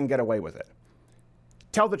know you can get away with it?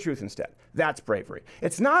 Tell the truth instead. That's bravery.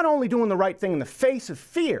 It's not only doing the right thing in the face of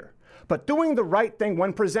fear, but doing the right thing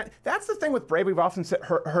when present. That's the thing with bravery. We've often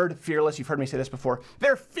heard fearless. You've heard me say this before.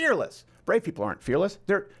 They're fearless. Brave people aren't fearless.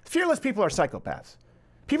 Fearless people are psychopaths.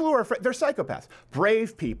 People who are afraid, they're psychopaths.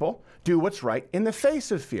 Brave people do what's right in the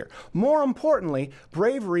face of fear. More importantly,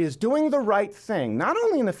 bravery is doing the right thing, not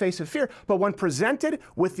only in the face of fear, but when presented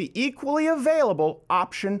with the equally available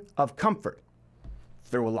option of comfort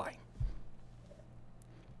through a lie.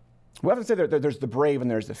 We often say there's the brave and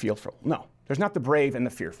there's the fearful. No, there's not the brave and the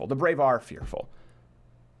fearful. The brave are fearful.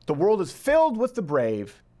 The world is filled with the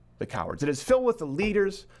brave, the cowards. It is filled with the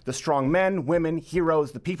leaders, the strong men, women,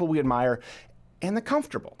 heroes, the people we admire, and the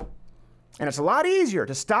comfortable. And it's a lot easier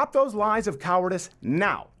to stop those lies of cowardice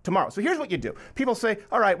now, tomorrow. So here's what you do. People say,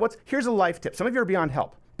 all right, here's a life tip. Some of you are beyond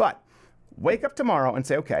help. But wake up tomorrow and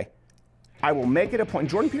say, okay, I will make it a point, and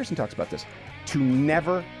Jordan Peterson talks about this, to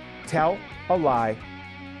never tell a lie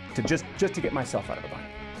to just to get myself out of a bind.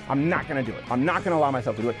 I'm not going to do it. I'm not going to allow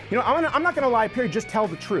myself to do it. I'm not going to lie, period. Just tell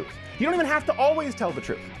the truth. You don't even have to always tell the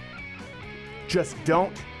truth. Just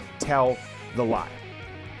don't tell the lie.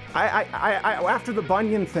 After the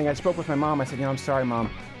Bunyan thing, I spoke with my mom. I said, I'm sorry, Mom.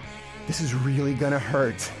 This is really going to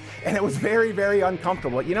hurt. And it was very, very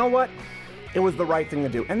uncomfortable. But you know what? It was the right thing to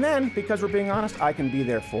do. And then, because we're being honest, I can be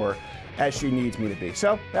there for her as she needs me to be.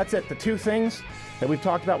 So that's it. The two things that we've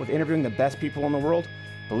talked about with interviewing the best people in the world: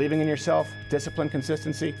 believing in yourself, discipline,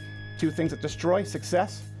 consistency, two things that destroy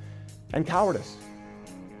success, and cowardice.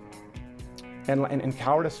 And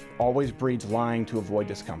cowardice always breeds lying to avoid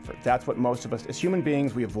discomfort. That's what most of us, as human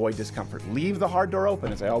beings, we avoid discomfort. Leave the hard door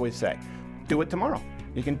open, as I always say. Do it tomorrow.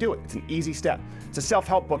 You can do it. It's an easy step. It's a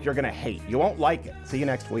self-help book you're going to hate. You won't like it. See you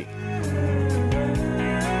next week.